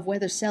end of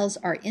whether cells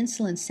are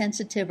insulin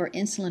sensitive or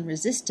insulin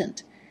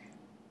resistant,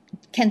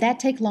 can that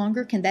take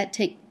longer? Can that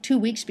take 2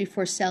 weeks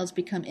before cells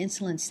become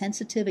insulin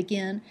sensitive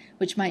again,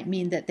 which might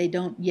mean that they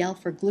don't yell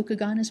for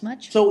glucagon as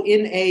much? So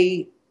in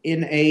a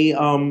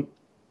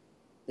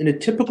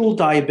typical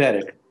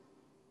diabetic,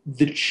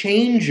 the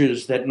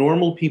changes that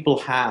normal people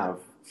have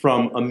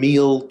from a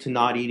meal to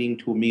not eating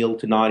to a meal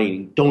to not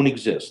eating don't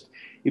exist.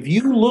 If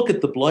you look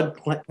at the blood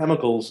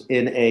chemicals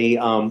in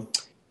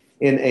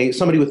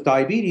somebody with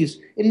diabetes,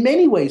 in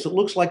many ways it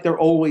looks like they're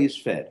always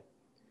fed.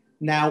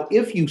 Now,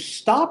 if you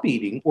stop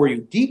eating or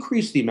you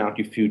decrease the amount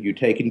of food you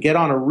take and get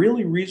on a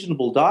really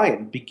reasonable diet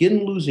and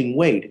begin losing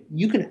weight,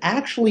 you can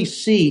actually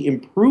see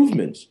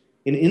improvements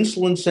in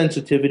insulin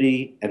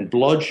sensitivity and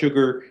blood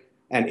sugar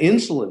and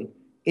insulin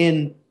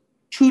in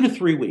 2 to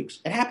 3 weeks.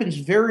 It happens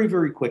very,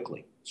 very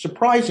quickly,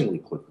 surprisingly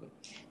quickly.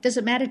 Does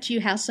it matter to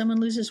you how someone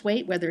loses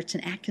weight, whether it's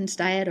an Atkins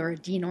diet or a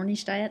Dean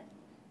Ornish diet?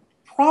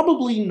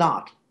 Probably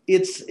not.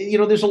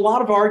 There's a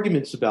lot of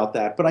arguments about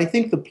that, but I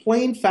think the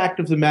plain fact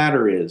of the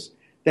matter is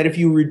that if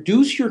you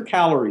reduce your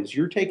calories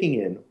you're taking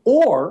in,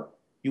 or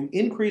you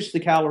increase the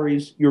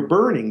calories you're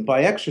burning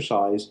by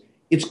exercise,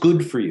 it's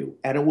good for you,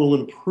 and it will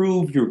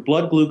improve your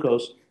blood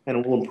glucose, and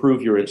it will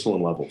improve your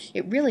insulin levels.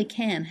 It really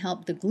can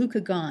help the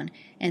glucagon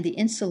and the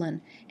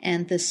insulin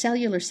and the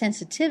cellular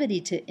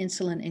sensitivity to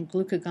insulin and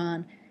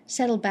glucagon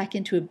settle back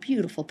into a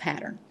beautiful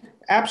pattern.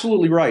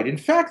 Absolutely right. In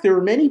fact, there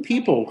are many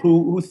people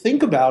who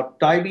think about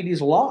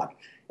diabetes a lot,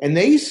 and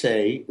they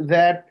say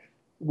that,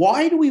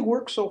 why do we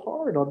work so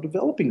hard on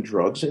developing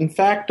drugs? In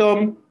fact,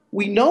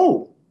 we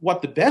know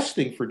what the best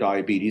thing for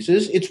diabetes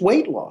is. It's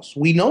weight loss.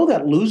 We know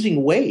that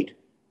losing weight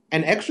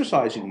and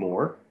exercising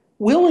more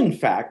will, in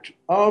fact,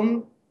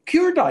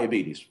 cure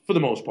diabetes for the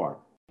most part.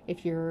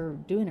 If you're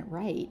doing it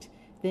right,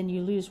 then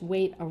you lose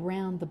weight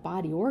around the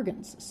body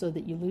organs so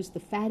that you lose the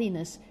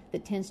fattiness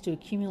that tends to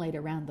accumulate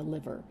around the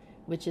liver,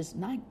 which is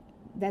not,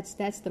 that's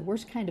the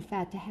worst kind of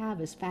fat to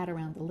have, is fat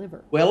around the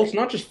liver. Well, it's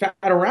not just fat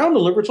around the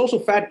liver, it's also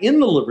fat in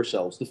the liver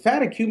cells. The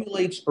fat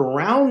accumulates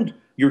around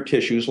your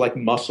tissues like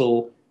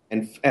muscle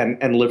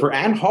and liver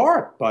and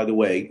heart, by the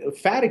way.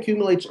 Fat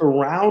accumulates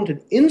around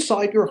and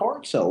inside your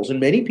heart cells, and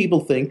many people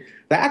think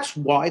that's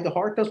why the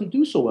heart doesn't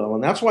do so well,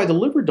 and that's why the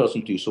liver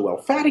doesn't do so well.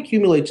 Fat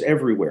accumulates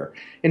everywhere,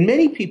 and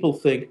many people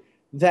think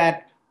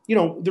that,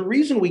 the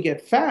reason we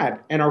get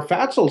fat and our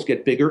fat cells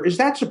get bigger is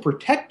that's a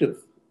protective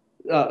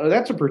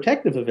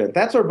event.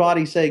 That's our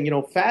body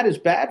saying, fat is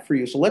bad for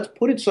you, so let's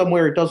put it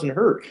somewhere it doesn't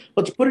hurt.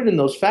 Let's put it in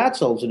those fat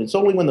cells, and it's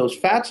only when those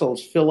fat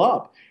cells fill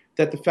up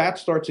that the fat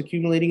starts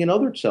accumulating in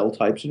other cell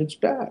types, and it's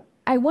bad.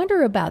 I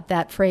wonder about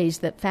that phrase,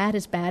 that fat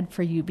is bad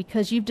for you,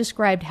 because you've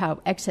described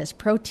how excess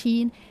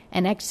protein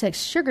and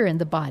excess sugar in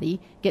the body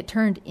get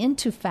turned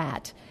into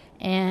fat.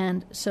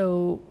 And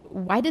so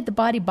why did the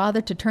body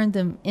bother to turn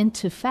them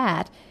into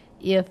fat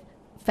if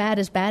fat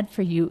is bad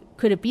for you?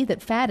 Could it be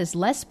that fat is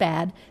less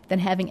bad than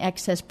having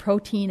excess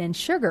protein and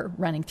sugar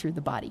running through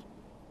the body?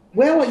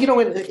 Well,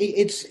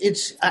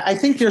 I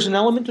think there's an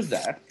element of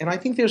that, and I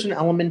think there's an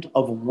element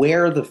of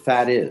where the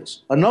fat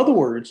is. In other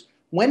words,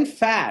 when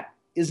fat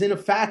is in a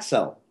fat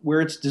cell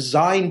where it's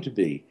designed to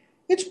be,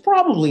 it's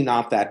probably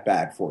not that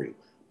bad for you.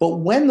 But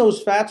when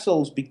those fat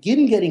cells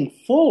begin getting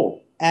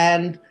full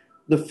and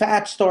the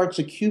fat starts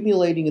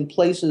accumulating in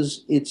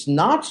places it's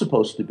not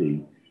supposed to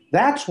be,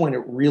 that's when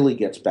it really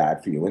gets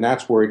bad for you, and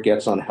that's where it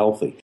gets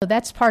unhealthy. So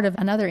that's part of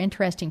another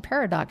interesting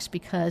paradox,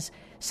 because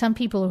some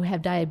people who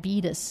have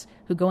diabetes,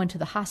 who go into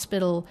the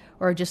hospital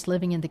or are just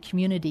living in the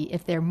community,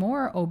 if they're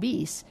more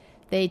obese,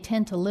 they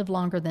tend to live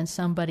longer than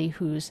somebody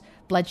whose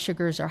blood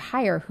sugars are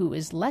higher, who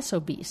is less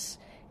obese.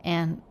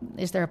 And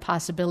is there a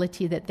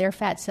possibility that their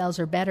fat cells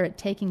are better at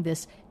taking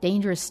this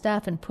dangerous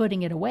stuff and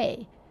putting it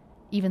away,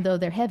 even though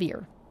they're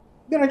heavier?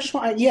 I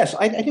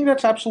think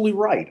that's absolutely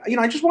right.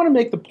 I just want to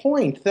make the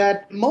point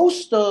that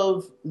most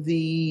of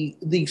the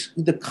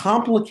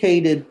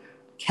complicated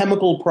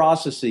chemical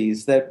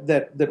processes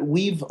that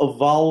we've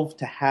evolved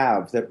to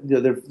have, that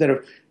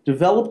have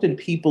developed in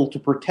people to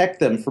protect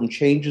them from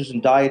changes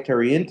in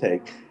dietary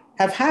intake,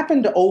 have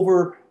happened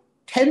over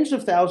tens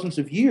of thousands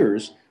of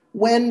years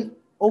when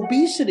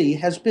obesity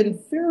has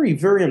been very,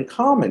 very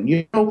uncommon.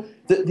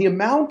 The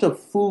amount of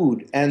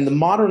food and the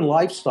modern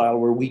lifestyle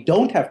where we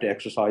don't have to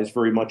exercise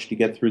very much to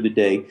get through the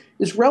day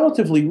is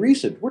relatively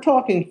recent. We're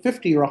talking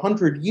 50 or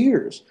 100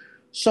 years.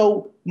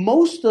 So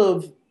most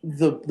of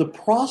the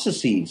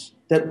processes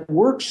that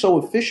work so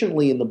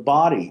efficiently in the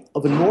body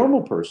of a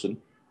normal person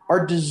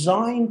are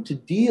designed to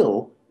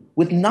deal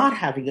with not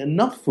having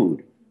enough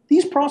food.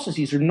 These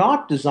processes are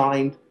not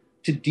designed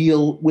to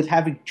deal with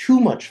having too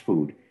much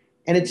food.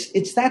 And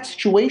it's that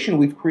situation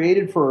we've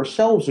created for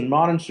ourselves in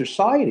modern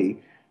society,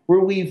 where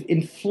we've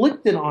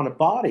inflicted on a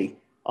body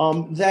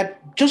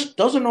that just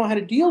doesn't know how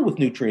to deal with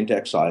nutrient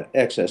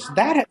excess.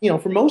 That,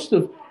 for most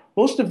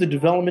of the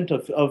development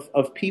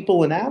of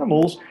people and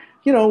animals,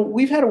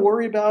 we've had to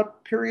worry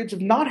about periods of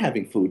not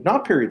having food,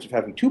 not periods of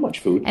having too much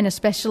food. And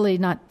especially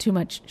not too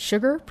much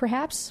sugar,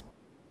 perhaps?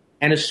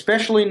 And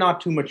especially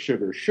not too much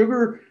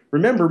sugar.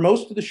 Remember,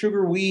 most of the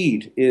sugar we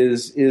eat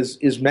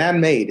is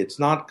man-made. It's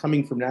not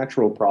coming from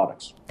natural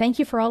products. Thank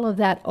you for all of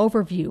that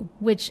overview,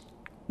 which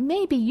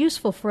may be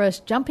useful for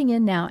us jumping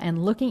in now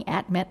and looking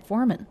at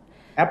metformin.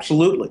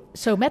 Absolutely.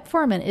 So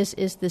metformin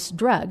is this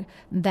drug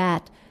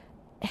that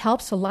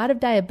helps a lot of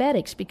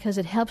diabetics because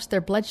it helps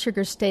their blood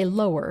sugar stay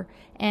lower.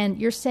 And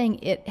you're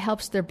saying it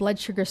helps their blood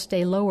sugar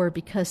stay lower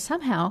because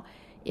somehow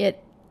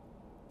it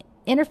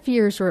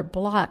interferes or it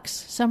blocks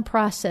some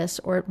process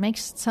or it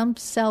makes some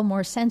cell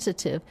more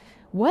sensitive.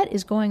 What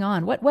is going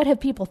on? What have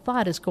people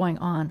thought is going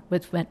on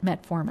with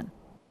metformin?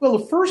 Well,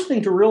 the first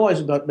thing to realize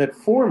about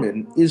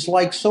metformin is,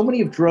 like so many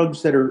of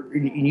drugs that are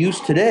in use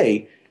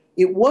today,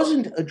 it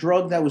wasn't a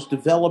drug that was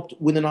developed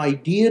with an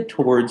idea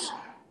towards,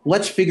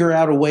 let's figure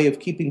out a way of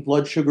keeping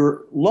blood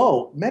sugar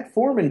low.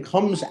 Metformin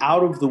comes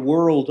out of the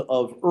world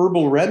of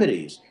herbal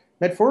remedies.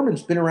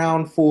 Metformin's been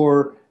around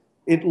for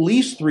at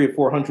least 300 or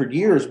 400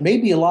 years,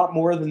 maybe a lot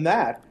more than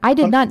that. I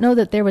did not know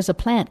that there was a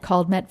plant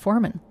called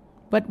metformin.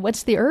 But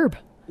what's the herb?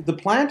 The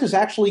plant is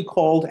actually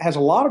has a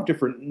lot of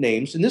different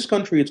names. In this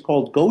country, it's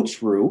called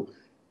goat's rue,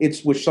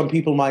 which some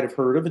people might have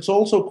heard of. It's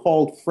also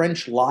called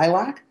French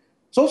lilac.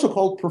 It's also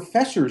called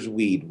professor's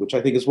weed, which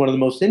I think is one of the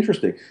most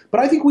interesting. But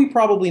I think we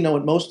probably know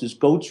it most as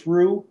goat's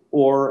rue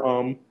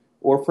or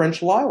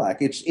French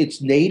lilac.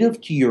 It's native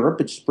to Europe.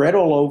 It's spread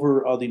all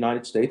over the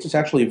United States. It's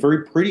actually a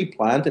very pretty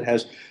plant. It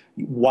has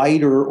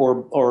white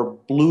or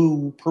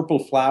blue, purple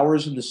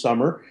flowers in the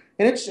summer.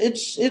 And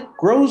it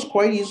grows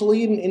quite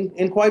easily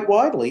and quite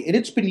widely. And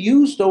it's been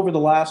used over the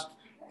last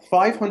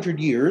 500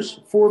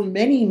 years for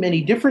many,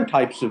 many different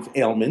types of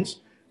ailments.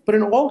 But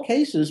in all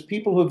cases,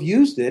 people who have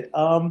used it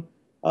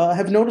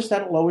have noticed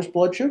that it lowers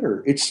blood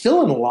sugar. It's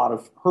still in a lot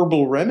of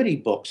herbal remedy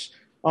books.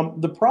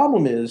 The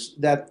problem is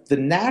that the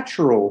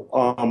natural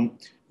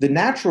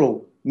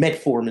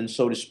metformin,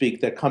 so to speak,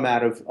 that come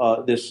out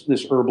of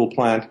this herbal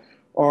plant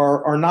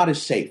are not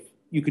as safe.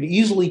 You can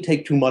easily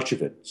take too much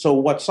of it. So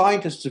what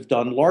scientists have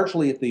done,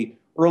 largely at the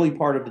early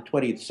part of the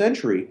 20th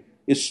century,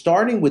 is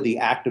starting with the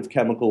active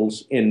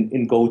chemicals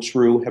in goat's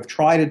rue, have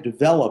tried to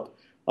develop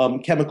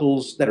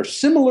chemicals that are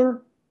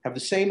similar, have the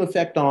same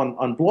effect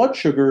on blood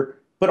sugar,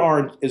 but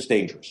aren't as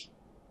dangerous.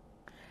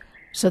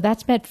 So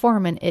that's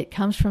metformin. It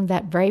comes from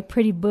that very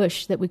pretty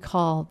bush that we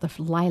call the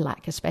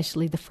lilac,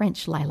 especially the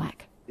French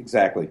lilac.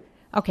 Exactly.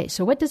 Okay,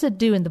 so what does it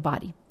do in the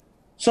body?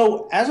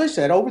 So, as I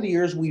said, over the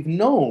years, we've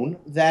known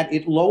that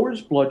it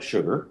lowers blood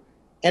sugar,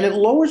 and it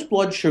lowers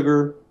blood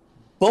sugar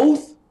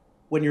both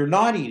when you're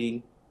not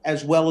eating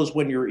as well as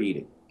when you're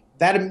eating.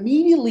 That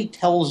immediately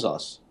tells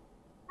us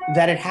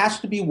that it has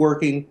to be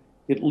working,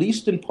 at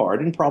least in part,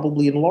 and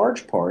probably in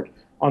large part,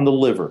 on the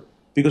liver.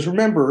 Because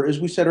remember, as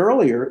we said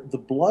earlier, the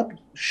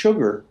blood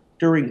sugar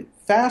during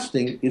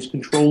fasting is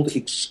controlled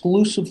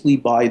exclusively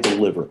by the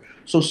liver.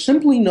 So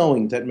simply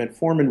knowing that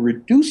metformin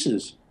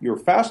reduces your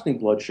fasting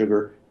blood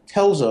sugar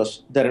tells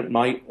us that it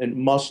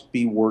must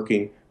be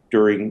working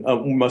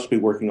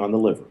on the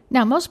liver.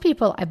 Now, most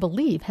people, I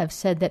believe, have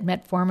said that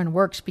metformin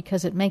works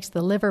because it makes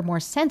the liver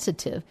more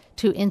sensitive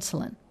to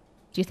insulin.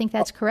 Do you think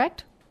that's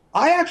correct?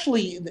 I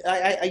actually,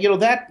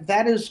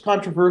 that is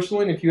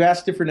controversial, and if you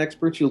ask different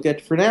experts, you'll get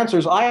different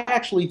answers. I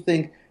actually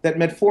think that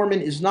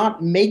metformin is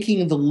not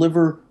making the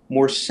liver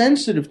more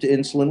sensitive to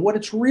insulin. What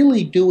it's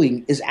really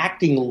doing is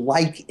acting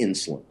like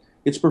insulin.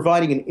 It's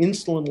providing an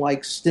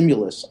insulin-like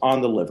stimulus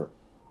on the liver.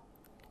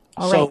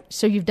 All right.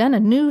 So you've done a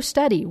new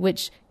study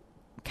which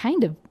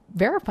kind of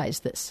verifies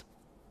this.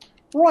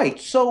 Right.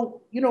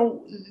 So,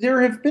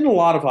 there have been a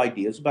lot of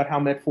ideas about how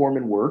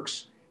metformin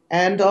works.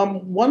 And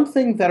one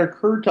thing that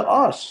occurred to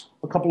us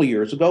a couple of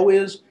years ago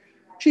is,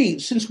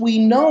 since we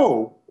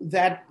know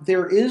that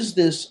there is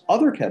this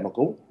other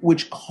chemical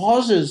which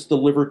causes the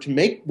liver to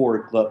make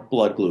more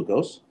blood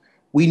glucose,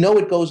 we know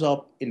it goes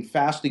up in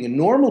fasting in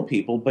normal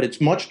people, but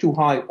it's much too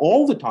high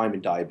all the time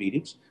in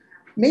diabetics.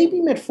 Maybe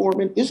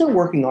metformin isn't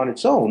working on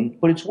its own,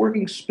 but it's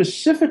working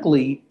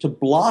specifically to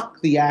block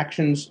the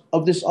actions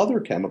of this other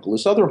chemical,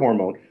 this other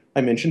hormone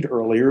I mentioned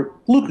earlier,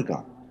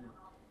 glucagon.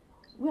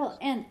 Well,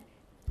 and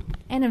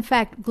in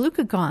fact,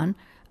 glucagon,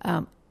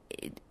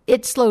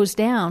 it slows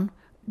down.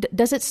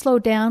 Does it slow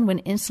down when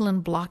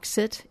insulin blocks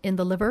it in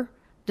the liver?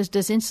 Does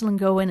insulin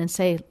go in and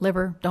say,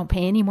 liver, don't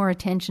pay any more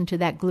attention to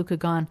that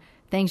glucagon,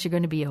 things are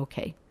going to be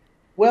okay?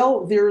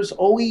 Well, there's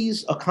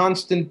always a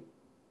constant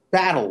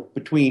battle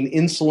between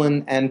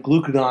insulin and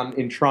glucagon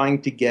in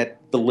trying to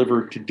get the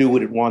liver to do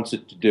what it wants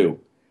it to do.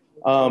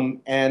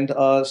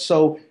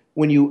 So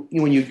when you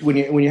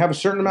have a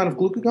certain amount of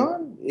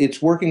glucagon,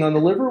 it's working on the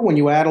liver. When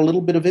you add a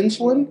little bit of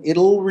insulin,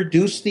 it'll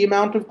reduce the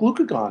amount of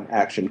glucagon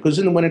action.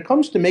 Because when it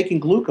comes to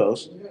making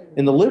glucose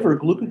in the liver,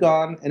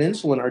 glucagon and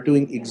insulin are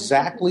doing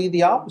exactly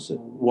the opposite.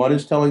 One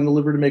is telling the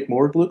liver to make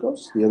more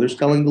glucose. The other is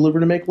telling the liver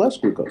to make less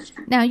glucose.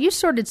 Now, you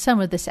sorted some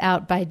of this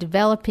out by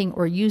developing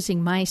or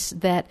using mice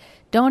that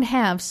don't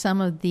have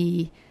some of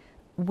the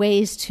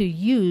ways to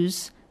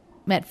use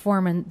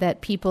metformin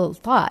that people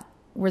thought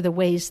were the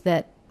ways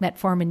that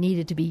metformin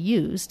needed to be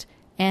used,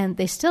 and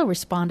they still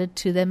responded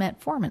to the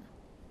metformin.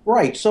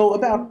 Right. So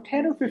about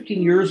 10 or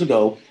 15 years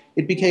ago,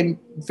 it became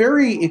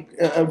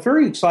a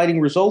very exciting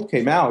result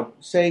came out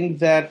saying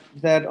that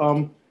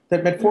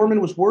metformin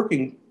was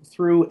working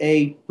through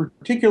a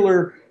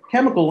particular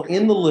chemical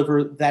in the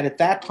liver that at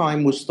that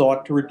time was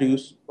thought to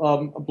reduce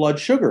blood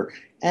sugar.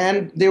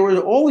 And there were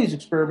all these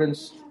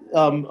experiments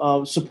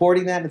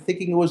supporting that and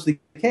thinking it was the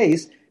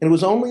case. And it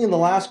was only in the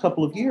last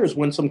couple of years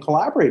when some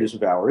collaborators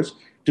of ours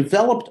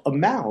developed a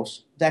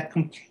mouse that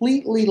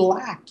completely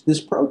lacked this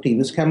protein,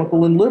 this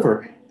chemical in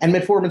liver, and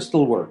metformin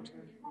still worked.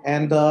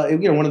 And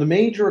one of the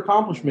major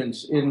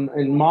accomplishments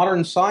in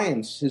modern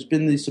science has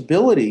been this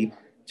ability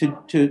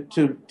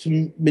to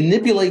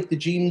manipulate the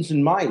genes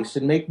in mice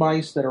and make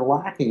mice that are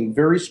lacking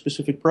very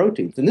specific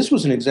proteins. And this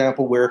was an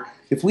example where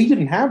if we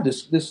didn't have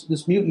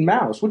this mutant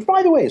mouse, which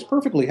by the way is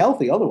perfectly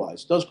healthy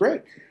otherwise, does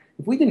great.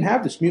 If we didn't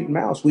have this mutant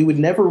mouse, we would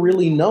never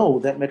really know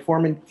that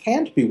metformin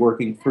can't be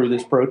working through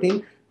this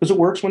protein because it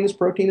works when this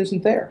protein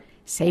isn't there.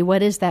 Say,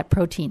 what is that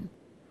protein?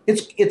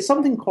 It's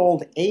something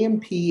called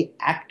AMP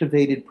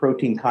activated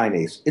protein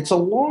kinase. It's a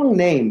long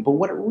name, but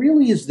what it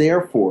really is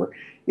there for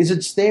is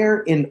it's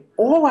there in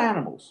all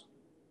animals.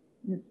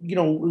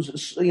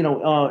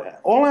 All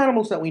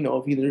animals that we know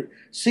of, either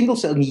single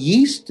cell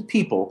yeast to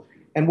people.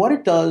 And what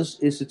it does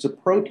is it's a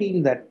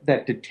protein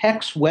that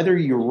detects whether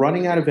you're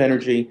running out of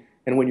energy.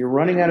 And when you're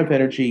running out of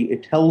energy,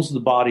 it tells the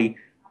body,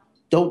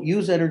 don't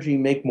use energy,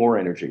 make more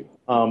energy.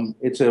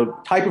 It's a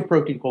type of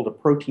protein called a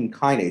protein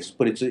kinase,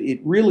 but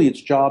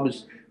its job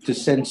is to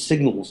send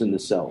signals in the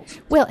cells.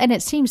 Well, and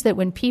it seems that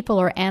when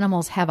people or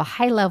animals have a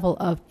high level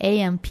of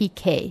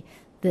AMPK,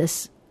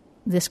 this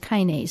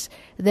kinase,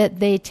 that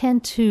they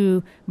tend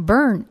to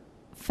burn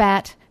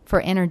fat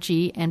for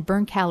energy and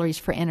burn calories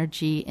for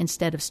energy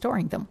instead of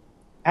storing them.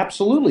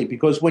 Absolutely,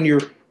 because when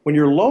you're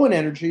low in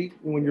energy,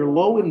 when you're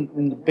low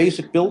in the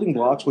basic building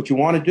blocks, what you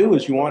want to do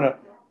is you want to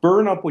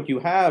burn up what you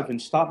have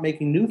and stop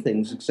making new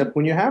things, except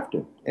when you have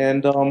to.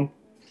 And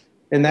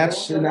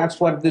that's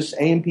what this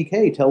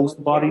AMPK tells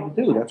the body to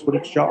do. That's what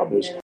its job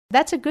is.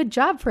 That's a good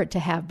job for it to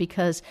have,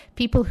 because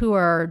people who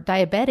are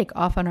diabetic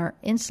often are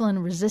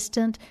insulin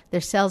resistant.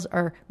 Their cells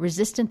are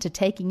resistant to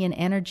taking in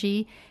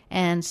energy.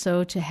 And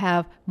so to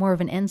have more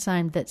of an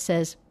enzyme that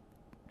says,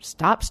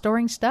 stop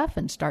storing stuff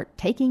and start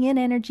taking in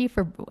energy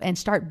and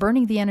start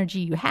burning the energy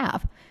you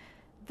have,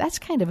 that's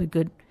kind of a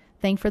good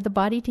thing for the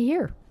body to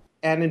hear.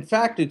 And in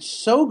fact, it's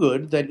so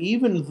good that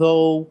even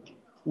though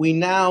we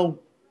now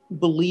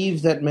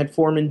believe that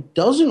metformin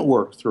doesn't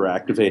work through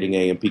activating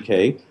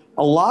AMPK,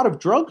 a lot of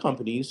drug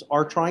companies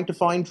are trying to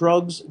find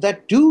drugs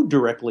that do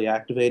directly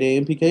activate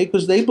AMPK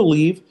because they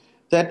believe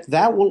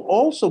that will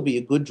also be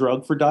a good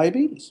drug for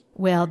diabetes.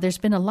 Well, there's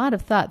been a lot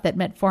of thought that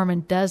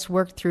metformin does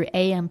work through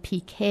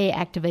AMPK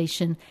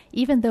activation,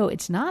 even though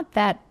it's not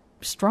that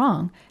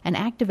strong an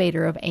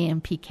activator of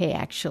AMPK,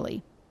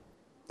 actually.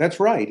 That's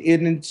right.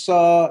 And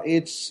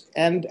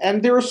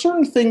and there are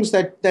certain things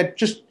that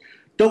just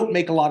don't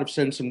make a lot of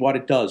sense in what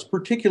it does,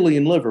 particularly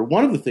in liver.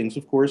 One of the things,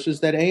 of course,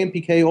 is that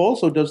AMPK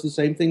also does the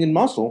same thing in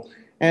muscle,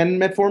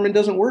 and metformin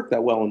doesn't work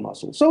that well in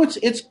muscle. So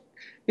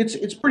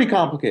it's pretty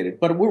complicated.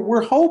 But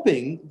we're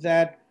hoping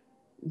that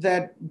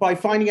by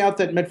finding out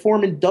that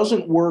metformin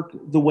doesn't work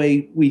the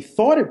way we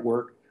thought it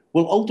worked,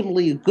 will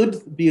ultimately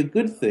be a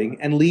good thing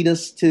and lead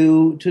us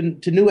to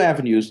new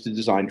avenues to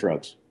design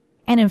drugs.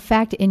 And in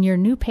fact, in your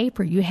new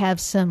paper, you have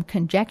some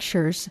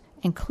conjectures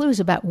and clues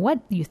about what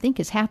you think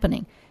is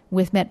happening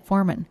with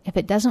metformin. If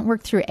it doesn't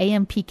work through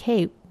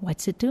AMPK,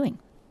 what's it doing?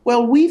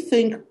 Well, we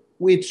think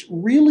it's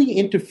really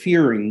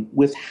interfering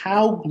with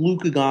how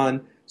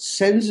glucagon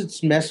sends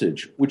its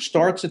message, which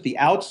starts at the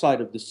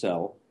outside of the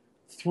cell,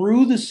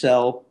 through the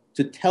cell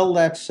to tell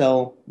that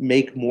cell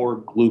make more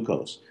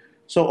glucose.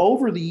 So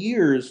over the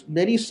years,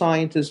 many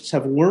scientists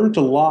have learned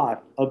a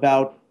lot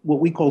about what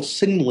we call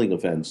signaling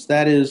events.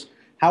 That is,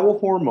 how a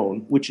hormone,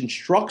 which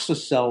instructs a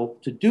cell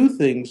to do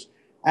things,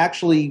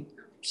 actually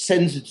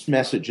sends its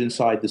message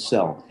inside the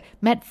cell.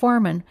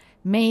 Metformin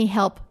may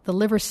help the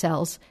liver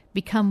cells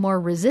become more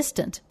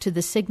resistant to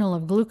the signal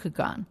of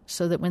glucagon,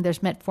 so that when there's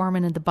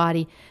metformin in the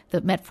body,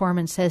 the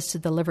metformin says to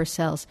the liver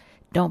cells,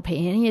 don't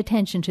pay any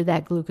attention to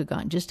that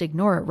glucagon. Just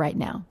ignore it right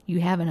now.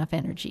 You have enough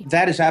energy.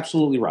 That is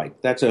absolutely right.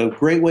 That's a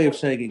great way of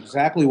saying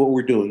exactly what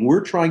we're doing.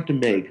 We're trying to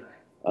make,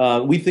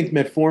 we think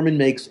metformin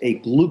makes a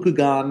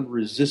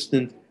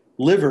glucagon-resistant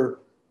liver.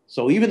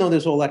 So even though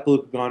there's all that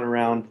glucagon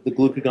around, the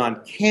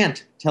glucagon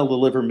can't tell the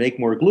liver make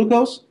more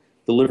glucose.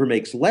 The liver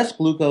makes less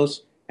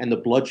glucose, and the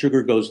blood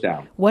sugar goes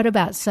down. What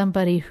about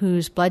somebody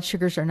whose blood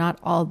sugars are not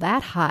all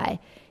that high?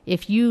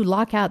 If you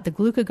lock out the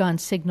glucagon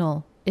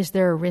signal, is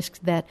there a risk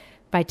that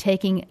by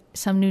taking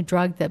some new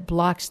drug that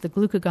blocks the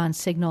glucagon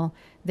signal,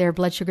 their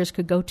blood sugars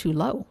could go too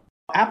low?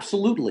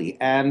 Absolutely.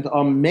 And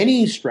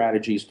many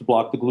strategies to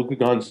block the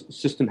glucagon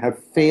system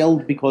have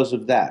failed because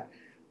of that.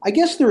 I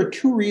guess there are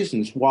two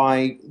reasons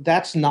why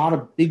that's not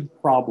a big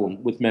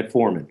problem with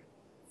metformin.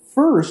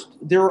 First,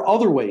 there are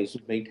other ways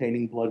of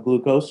maintaining blood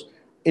glucose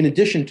in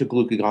addition to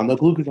glucagon, though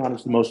glucagon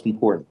is the most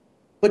important.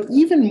 But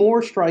even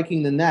more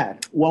striking than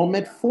that, while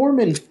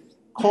metformin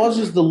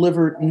causes the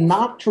liver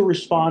not to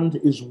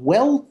respond as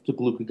well to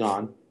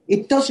glucagon,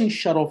 it doesn't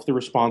shut off the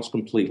response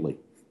completely.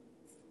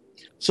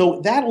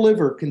 So that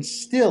liver can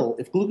still,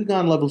 if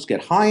glucagon levels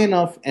get high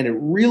enough and it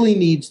really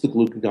needs the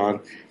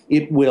glucagon,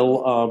 it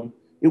will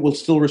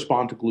still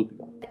respond to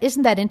glucagon.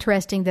 Isn't that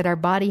interesting that our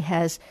body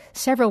has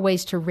several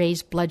ways to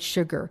raise blood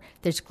sugar?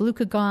 There's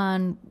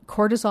glucagon,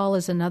 cortisol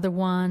is another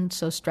one,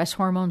 so stress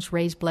hormones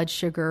raise blood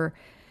sugar.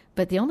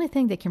 But the only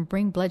thing that can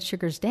bring blood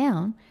sugars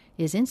down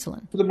is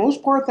insulin. For the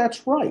most part,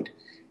 that's right.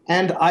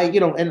 And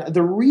and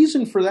the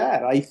reason for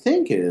that, I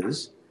think,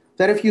 is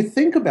that if you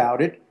think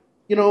about it,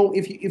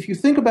 if you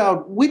think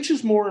about which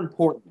is more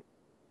important,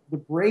 the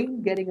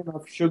brain getting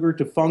enough sugar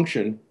to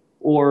function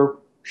or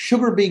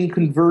sugar being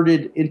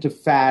converted into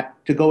fat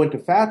to go into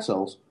fat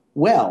cells,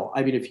 well,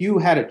 I mean, if you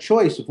had a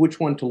choice of which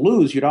one to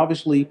lose, you'd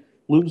obviously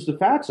lose the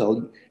fat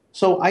cell.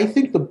 So I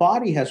think the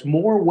body has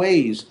more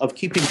ways of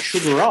keeping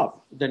sugar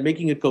up than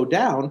making it go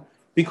down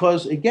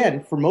because,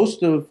 again, for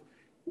most of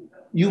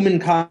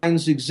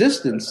humankind's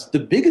existence, the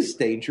biggest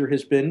danger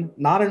has been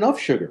not enough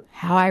sugar.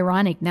 How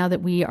ironic now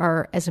that we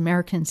are, as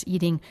Americans,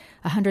 eating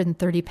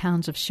 130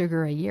 pounds of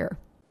sugar a year.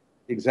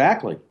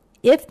 Exactly.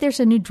 If there's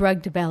a new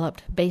drug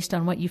developed based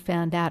on what you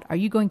found out, are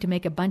you going to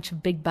make a bunch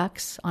of big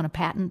bucks on a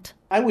patent?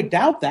 I would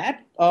doubt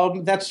that.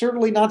 That's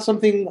certainly not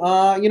something,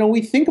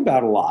 we think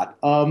about a lot.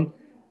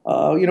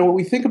 What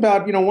we think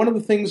about, one of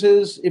the things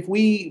is if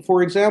we,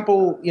 for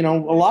example, a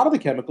lot of the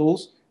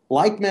chemicals,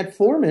 like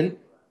metformin,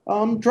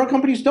 drug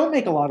companies don't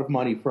make a lot of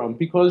money from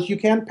because you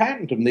can't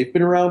patent them. They've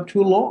been around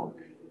too long.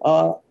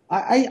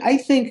 I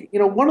think,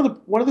 one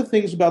of the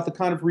things about the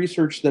kind of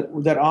research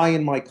that I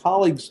and my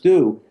colleagues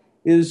do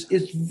is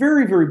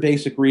very, very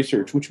basic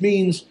research, which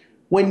means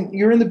when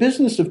you're in the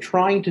business of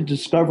trying to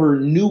discover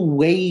new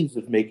ways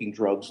of making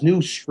drugs,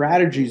 new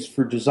strategies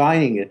for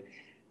designing it,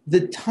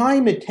 the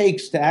time it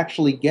takes to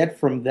actually get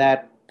from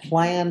that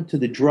plan to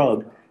the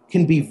drug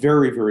can be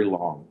very, very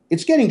long.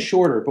 It's getting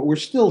shorter, but we're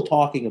still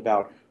talking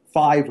about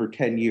 5 or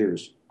 10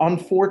 years,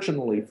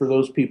 unfortunately, for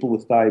those people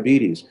with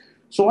diabetes.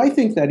 So I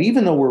think that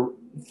even though we're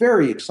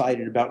very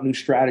excited about new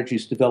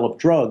strategies to develop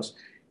drugs,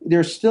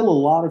 there's still a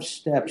lot of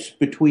steps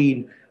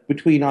between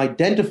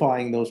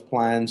identifying those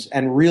plans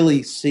and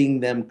really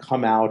seeing them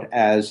come out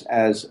as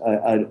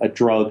a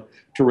drug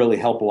to really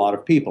help a lot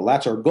of people.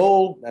 That's our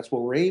goal. That's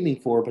what we're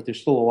aiming for, but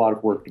there's still a lot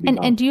of work to be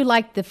done. And do you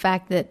like the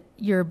fact that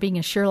you're being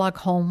a Sherlock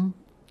Holmes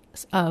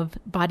of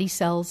body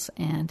cells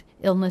and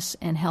illness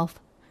and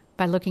health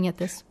by looking at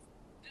this?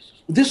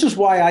 This is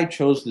why I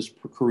chose this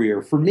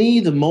career. For me,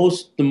 the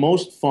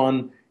most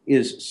fun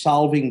is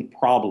solving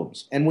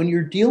problems. And when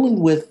you're dealing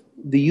with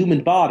the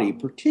human body,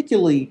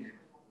 particularly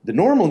the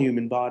normal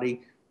human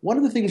body, one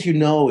of the things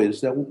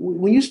is that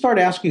when you start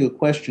asking a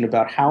question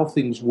about how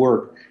things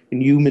work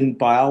in human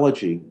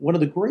biology, one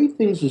of the great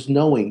things is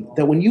knowing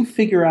that when you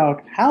figure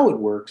out how it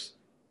works,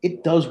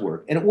 it does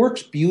work, and it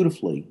works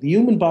beautifully. The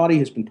human body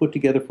has been put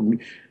together from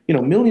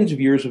millions of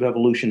years of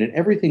evolution, and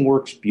everything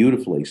works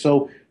beautifully.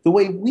 So the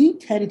way we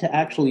tend to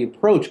actually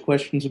approach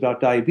questions about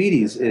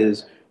diabetes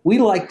is we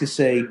like to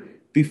say,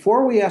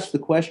 before we ask the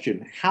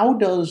question, how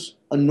does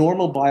a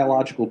normal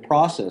biological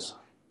process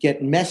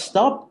get messed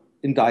up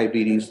in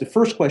diabetes, the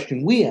first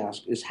question we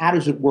ask is, how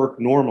does it work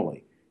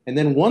normally? And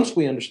then once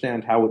we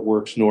understand how it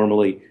works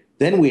normally,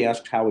 then we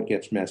ask how it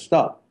gets messed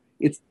up.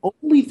 It's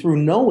only through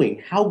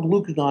knowing how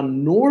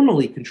glucagon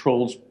normally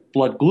controls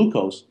blood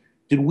glucose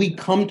did we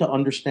come to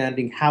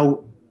understanding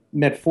how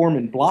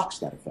metformin blocks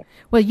that effect.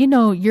 Well,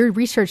 your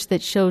research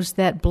that shows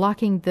that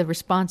blocking the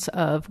response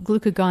of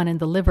glucagon in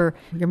the liver,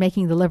 you're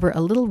making the liver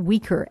a little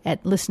weaker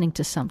at listening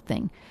to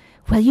something.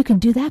 Well, you can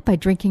do that by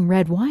drinking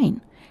red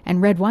wine. And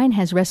red wine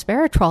has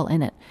resveratrol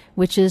in it,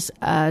 which is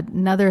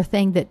another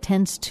thing that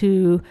tends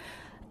to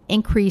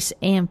increase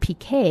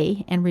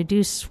AMPK and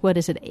reduce,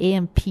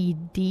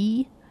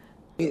 AMPD?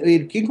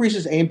 It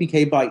increases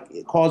AMPK by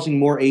causing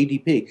more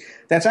ADP.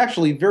 That's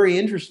actually very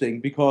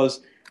interesting because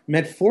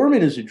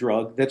metformin is a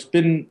drug that's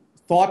been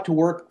thought to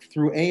work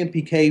through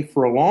AMPK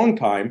for a long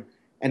time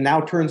and now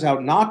turns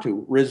out not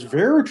to.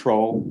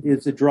 Resveratrol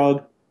is a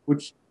drug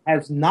which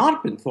has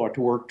not been thought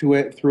to work through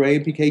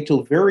AMPK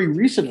till very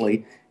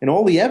recently, and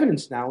all the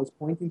evidence now is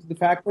pointing to the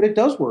fact that it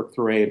does work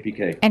through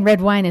AMPK. And red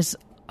wine is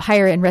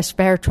higher in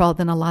resveratrol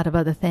than a lot of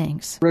other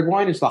things. Red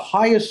wine is the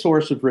highest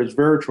source of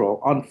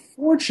resveratrol.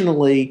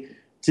 Unfortunately,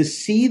 to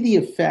see the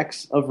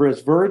effects of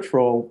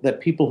resveratrol that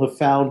people have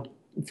found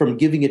from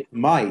giving it to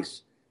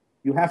mice,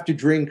 you have to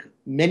drink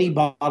many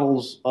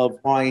bottles of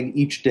wine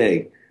each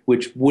day,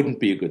 which wouldn't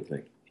be a good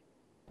thing.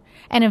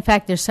 And in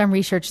fact, there's some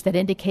research that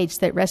indicates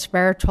that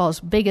resveratrol's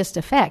biggest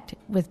effect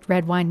with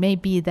red wine may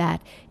be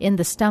that in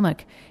the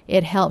stomach,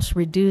 it helps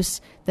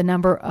reduce the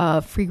number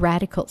of free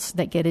radicals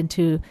that get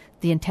into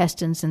the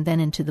intestines and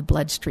then into the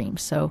bloodstream.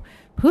 So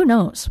who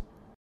knows?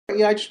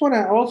 Yeah, I just want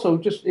to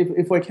also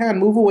if I can,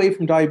 move away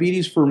from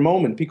diabetes for a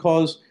moment,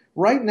 because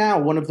right now,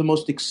 one of the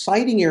most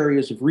exciting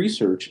areas of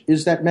research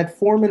is that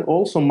metformin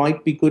also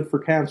might be good for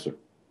cancer.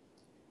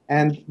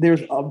 And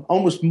there's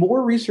almost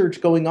more research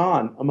going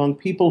on among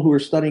people who are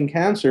studying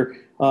cancer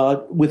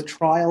with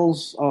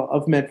trials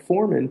of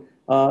metformin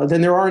than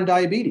there are in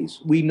diabetes.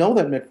 We know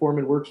that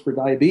metformin works for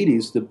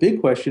diabetes. The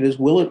big question is,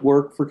 will it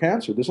work for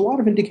cancer? There's a lot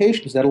of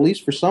indications that, at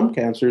least for some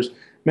cancers,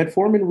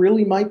 metformin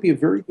really might be a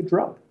very good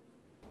drug.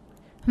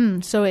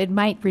 So it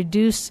might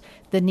reduce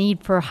the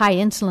need for high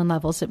insulin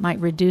levels. It might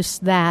reduce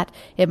that.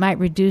 It might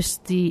reduce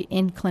the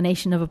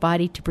inclination of a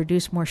body to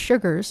produce more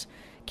sugars.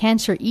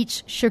 Cancer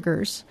eats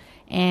sugars,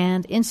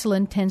 and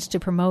insulin tends to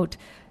promote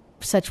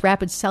such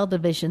rapid cell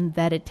division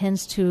that it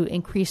tends to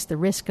increase the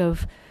risk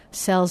of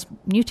cells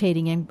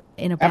mutating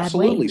in a bad way.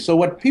 Absolutely. So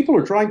what people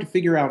are trying to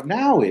figure out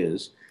now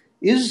is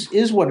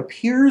what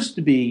appears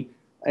to be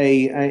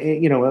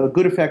a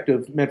good effect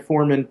of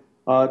metformin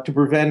to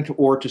prevent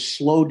or to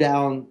slow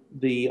down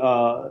the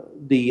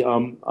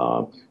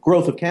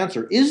growth of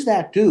cancer. Is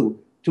that due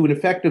to an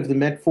effect of the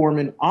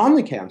metformin on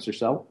the cancer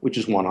cell, which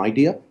is one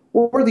idea,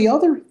 or the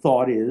other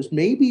thought is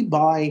maybe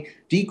by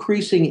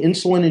decreasing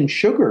insulin and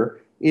sugar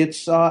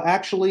it's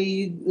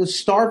actually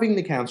starving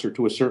the cancer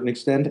to a certain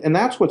extent, and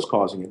that's what's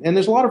causing it. And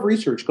there's a lot of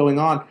research going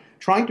on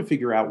trying to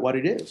figure out what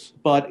it is,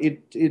 but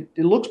it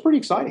looks pretty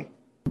exciting.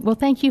 Well,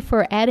 thank you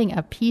for adding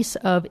a piece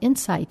of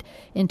insight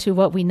into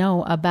what we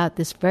know about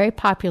this very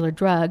popular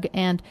drug.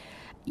 And,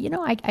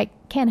 I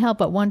can't help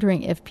but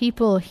wondering if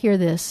people hear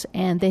this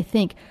and they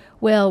think,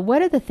 well,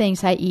 what are the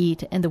things I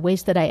eat and the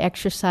ways that I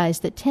exercise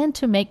that tend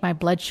to make my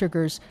blood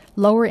sugars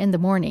lower in the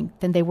morning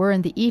than they were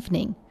in the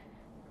evening?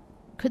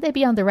 Could they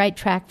be on the right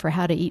track for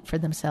how to eat for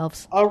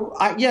themselves?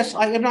 Yes,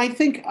 I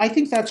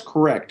think that's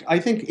correct. I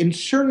think in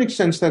certain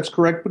extent that's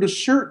correct, but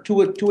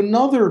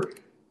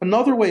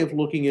another way of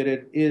looking at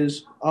it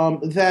is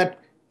that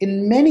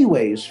in many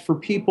ways, for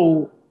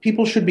people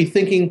should be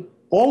thinking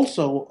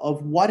also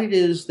of what it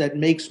is that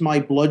makes my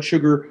blood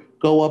sugar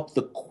go up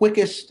the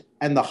quickest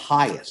and the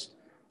highest.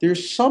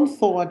 There's some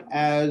thought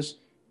as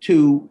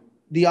to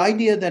the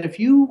idea that if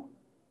you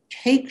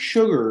take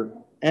sugar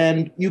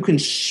and you can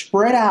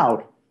spread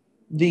out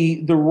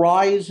the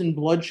rise in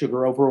blood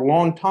sugar over a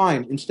long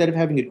time instead of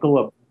having it go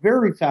up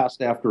very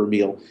fast after a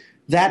meal,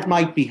 that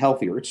might be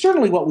healthier. It's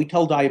certainly what we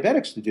tell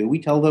diabetics to do. We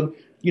tell them,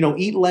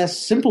 eat less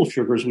simple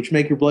sugars, which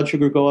make your blood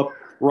sugar go up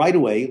right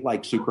away,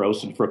 like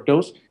sucrose and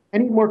fructose,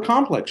 and eat more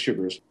complex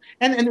sugars.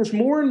 And there's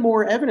more and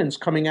more evidence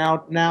coming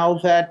out now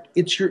that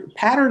it's your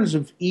patterns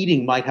of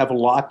eating might have a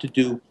lot to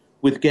do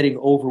with getting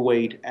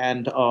overweight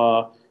and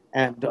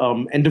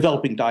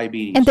developing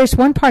diabetes. And there's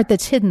one part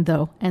that's hidden,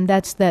 though, and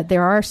that's that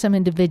there are some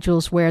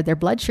individuals where their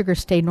blood sugars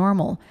stay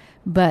normal,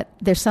 but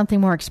there's something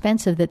more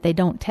expensive that they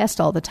don't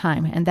test all the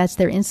time, and that's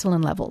their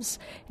insulin levels.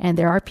 And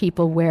there are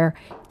people where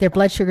their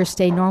blood sugars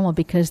stay normal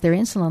because their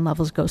insulin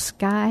levels go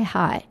sky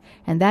high,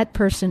 and that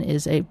person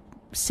is a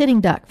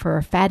sitting duck for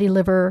a fatty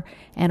liver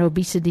and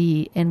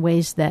obesity in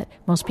ways that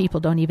most people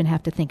don't even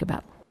have to think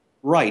about.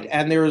 Right,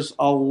 and there's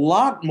a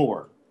lot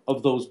more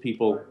of those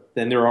people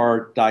than there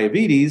are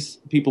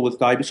people with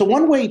diabetes. So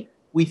one way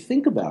we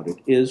think about it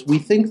is we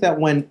think that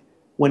when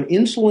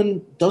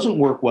insulin doesn't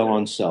work well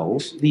on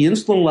cells, the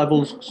insulin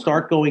levels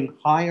start going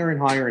higher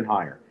and higher and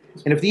higher.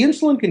 And if the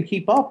insulin can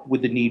keep up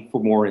with the need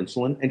for more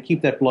insulin and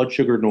keep that blood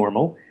sugar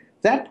normal,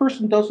 that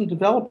person doesn't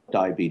develop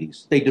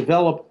diabetes. They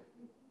develop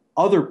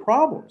other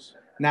problems.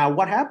 Now,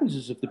 what happens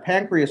is if the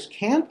pancreas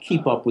can't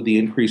keep up with the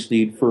increased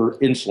need for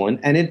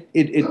insulin, and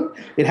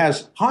it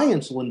has high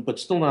insulin but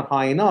still not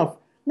high enough,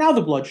 now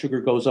the blood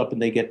sugar goes up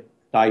and they get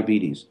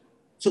diabetes.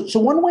 So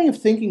one way of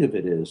thinking of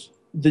it is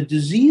the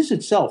disease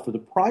itself, or the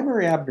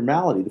primary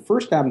abnormality, the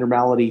first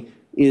abnormality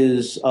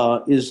is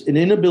an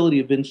inability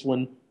of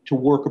insulin to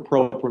work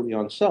appropriately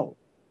on cells.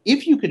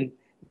 If you can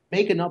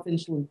make enough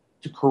insulin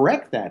to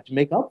correct that, to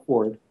make up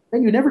for it,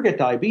 then you never get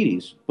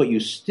diabetes, but you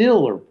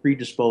still are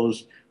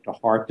predisposed to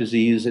heart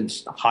disease and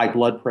high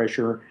blood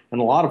pressure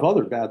and a lot of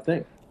other bad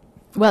things.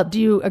 Well, do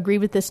you agree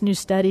with this new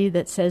study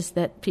that says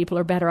that people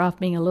are better off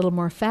being a little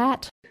more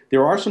fat?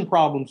 There are some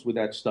problems with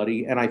that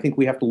study, and I think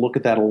we have to look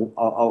at that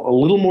a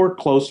little more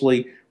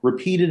closely,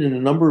 repeated in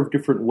a number of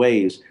different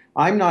ways.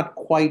 I'm not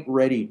quite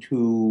ready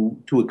to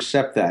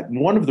accept that. And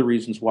one of the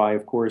reasons why,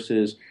 of course,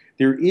 is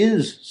there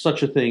is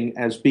such a thing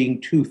as being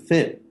too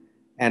thin.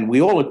 And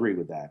we all agree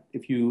with that.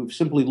 If you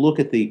simply look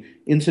at the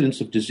incidence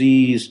of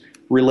disease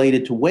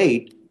related to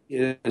weight,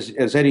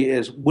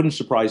 as wouldn't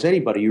surprise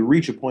anybody, you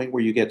reach a point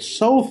where you get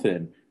so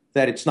thin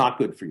that it's not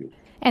good for you.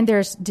 And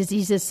there's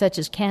diseases such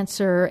as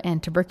cancer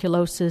and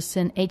tuberculosis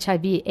and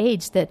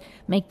HIV/AIDS that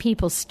make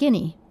people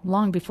skinny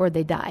long before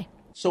they die.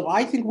 So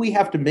I think we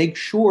have to make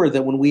sure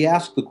that when we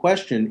ask the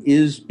question,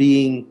 is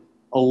being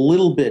a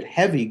little bit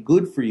heavy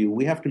good for you,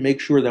 we have to make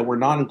sure that we're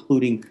not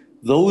including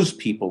those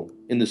people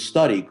in the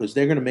study because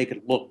they're going to make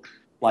it look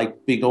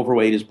like being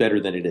overweight is better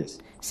than it is.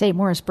 Say,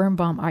 Morris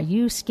Birnbaum, are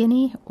you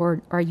skinny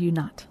or are you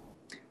not?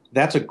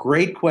 That's a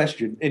great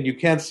question, and you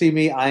can't see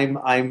me. I'm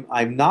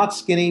not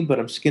skinny, but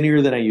I'm skinnier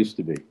than I used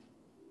to be.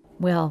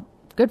 Well,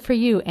 good for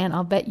you, and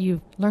I'll bet you've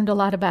learned a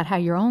lot about how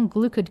your own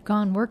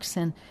glucagon works,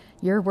 and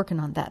you're working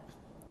on that.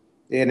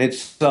 And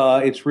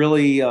it's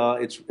really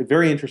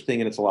very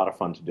interesting, and it's a lot of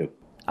fun to do.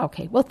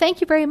 Okay, well,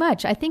 thank you very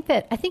much. I think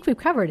we've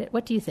covered it.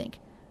 What do you think?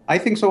 I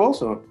think so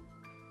also.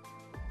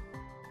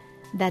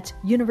 That's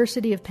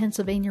University of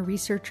Pennsylvania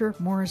researcher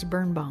Morris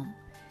Birnbaum.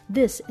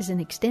 This is an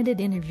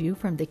extended interview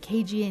from the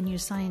KGNU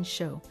Science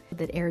Show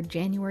that aired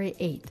January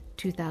 8,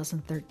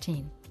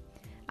 2013.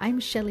 I'm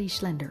Shelley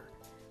Schlender.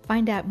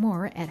 Find out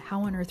more at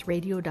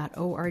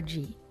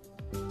howonearthradio.org.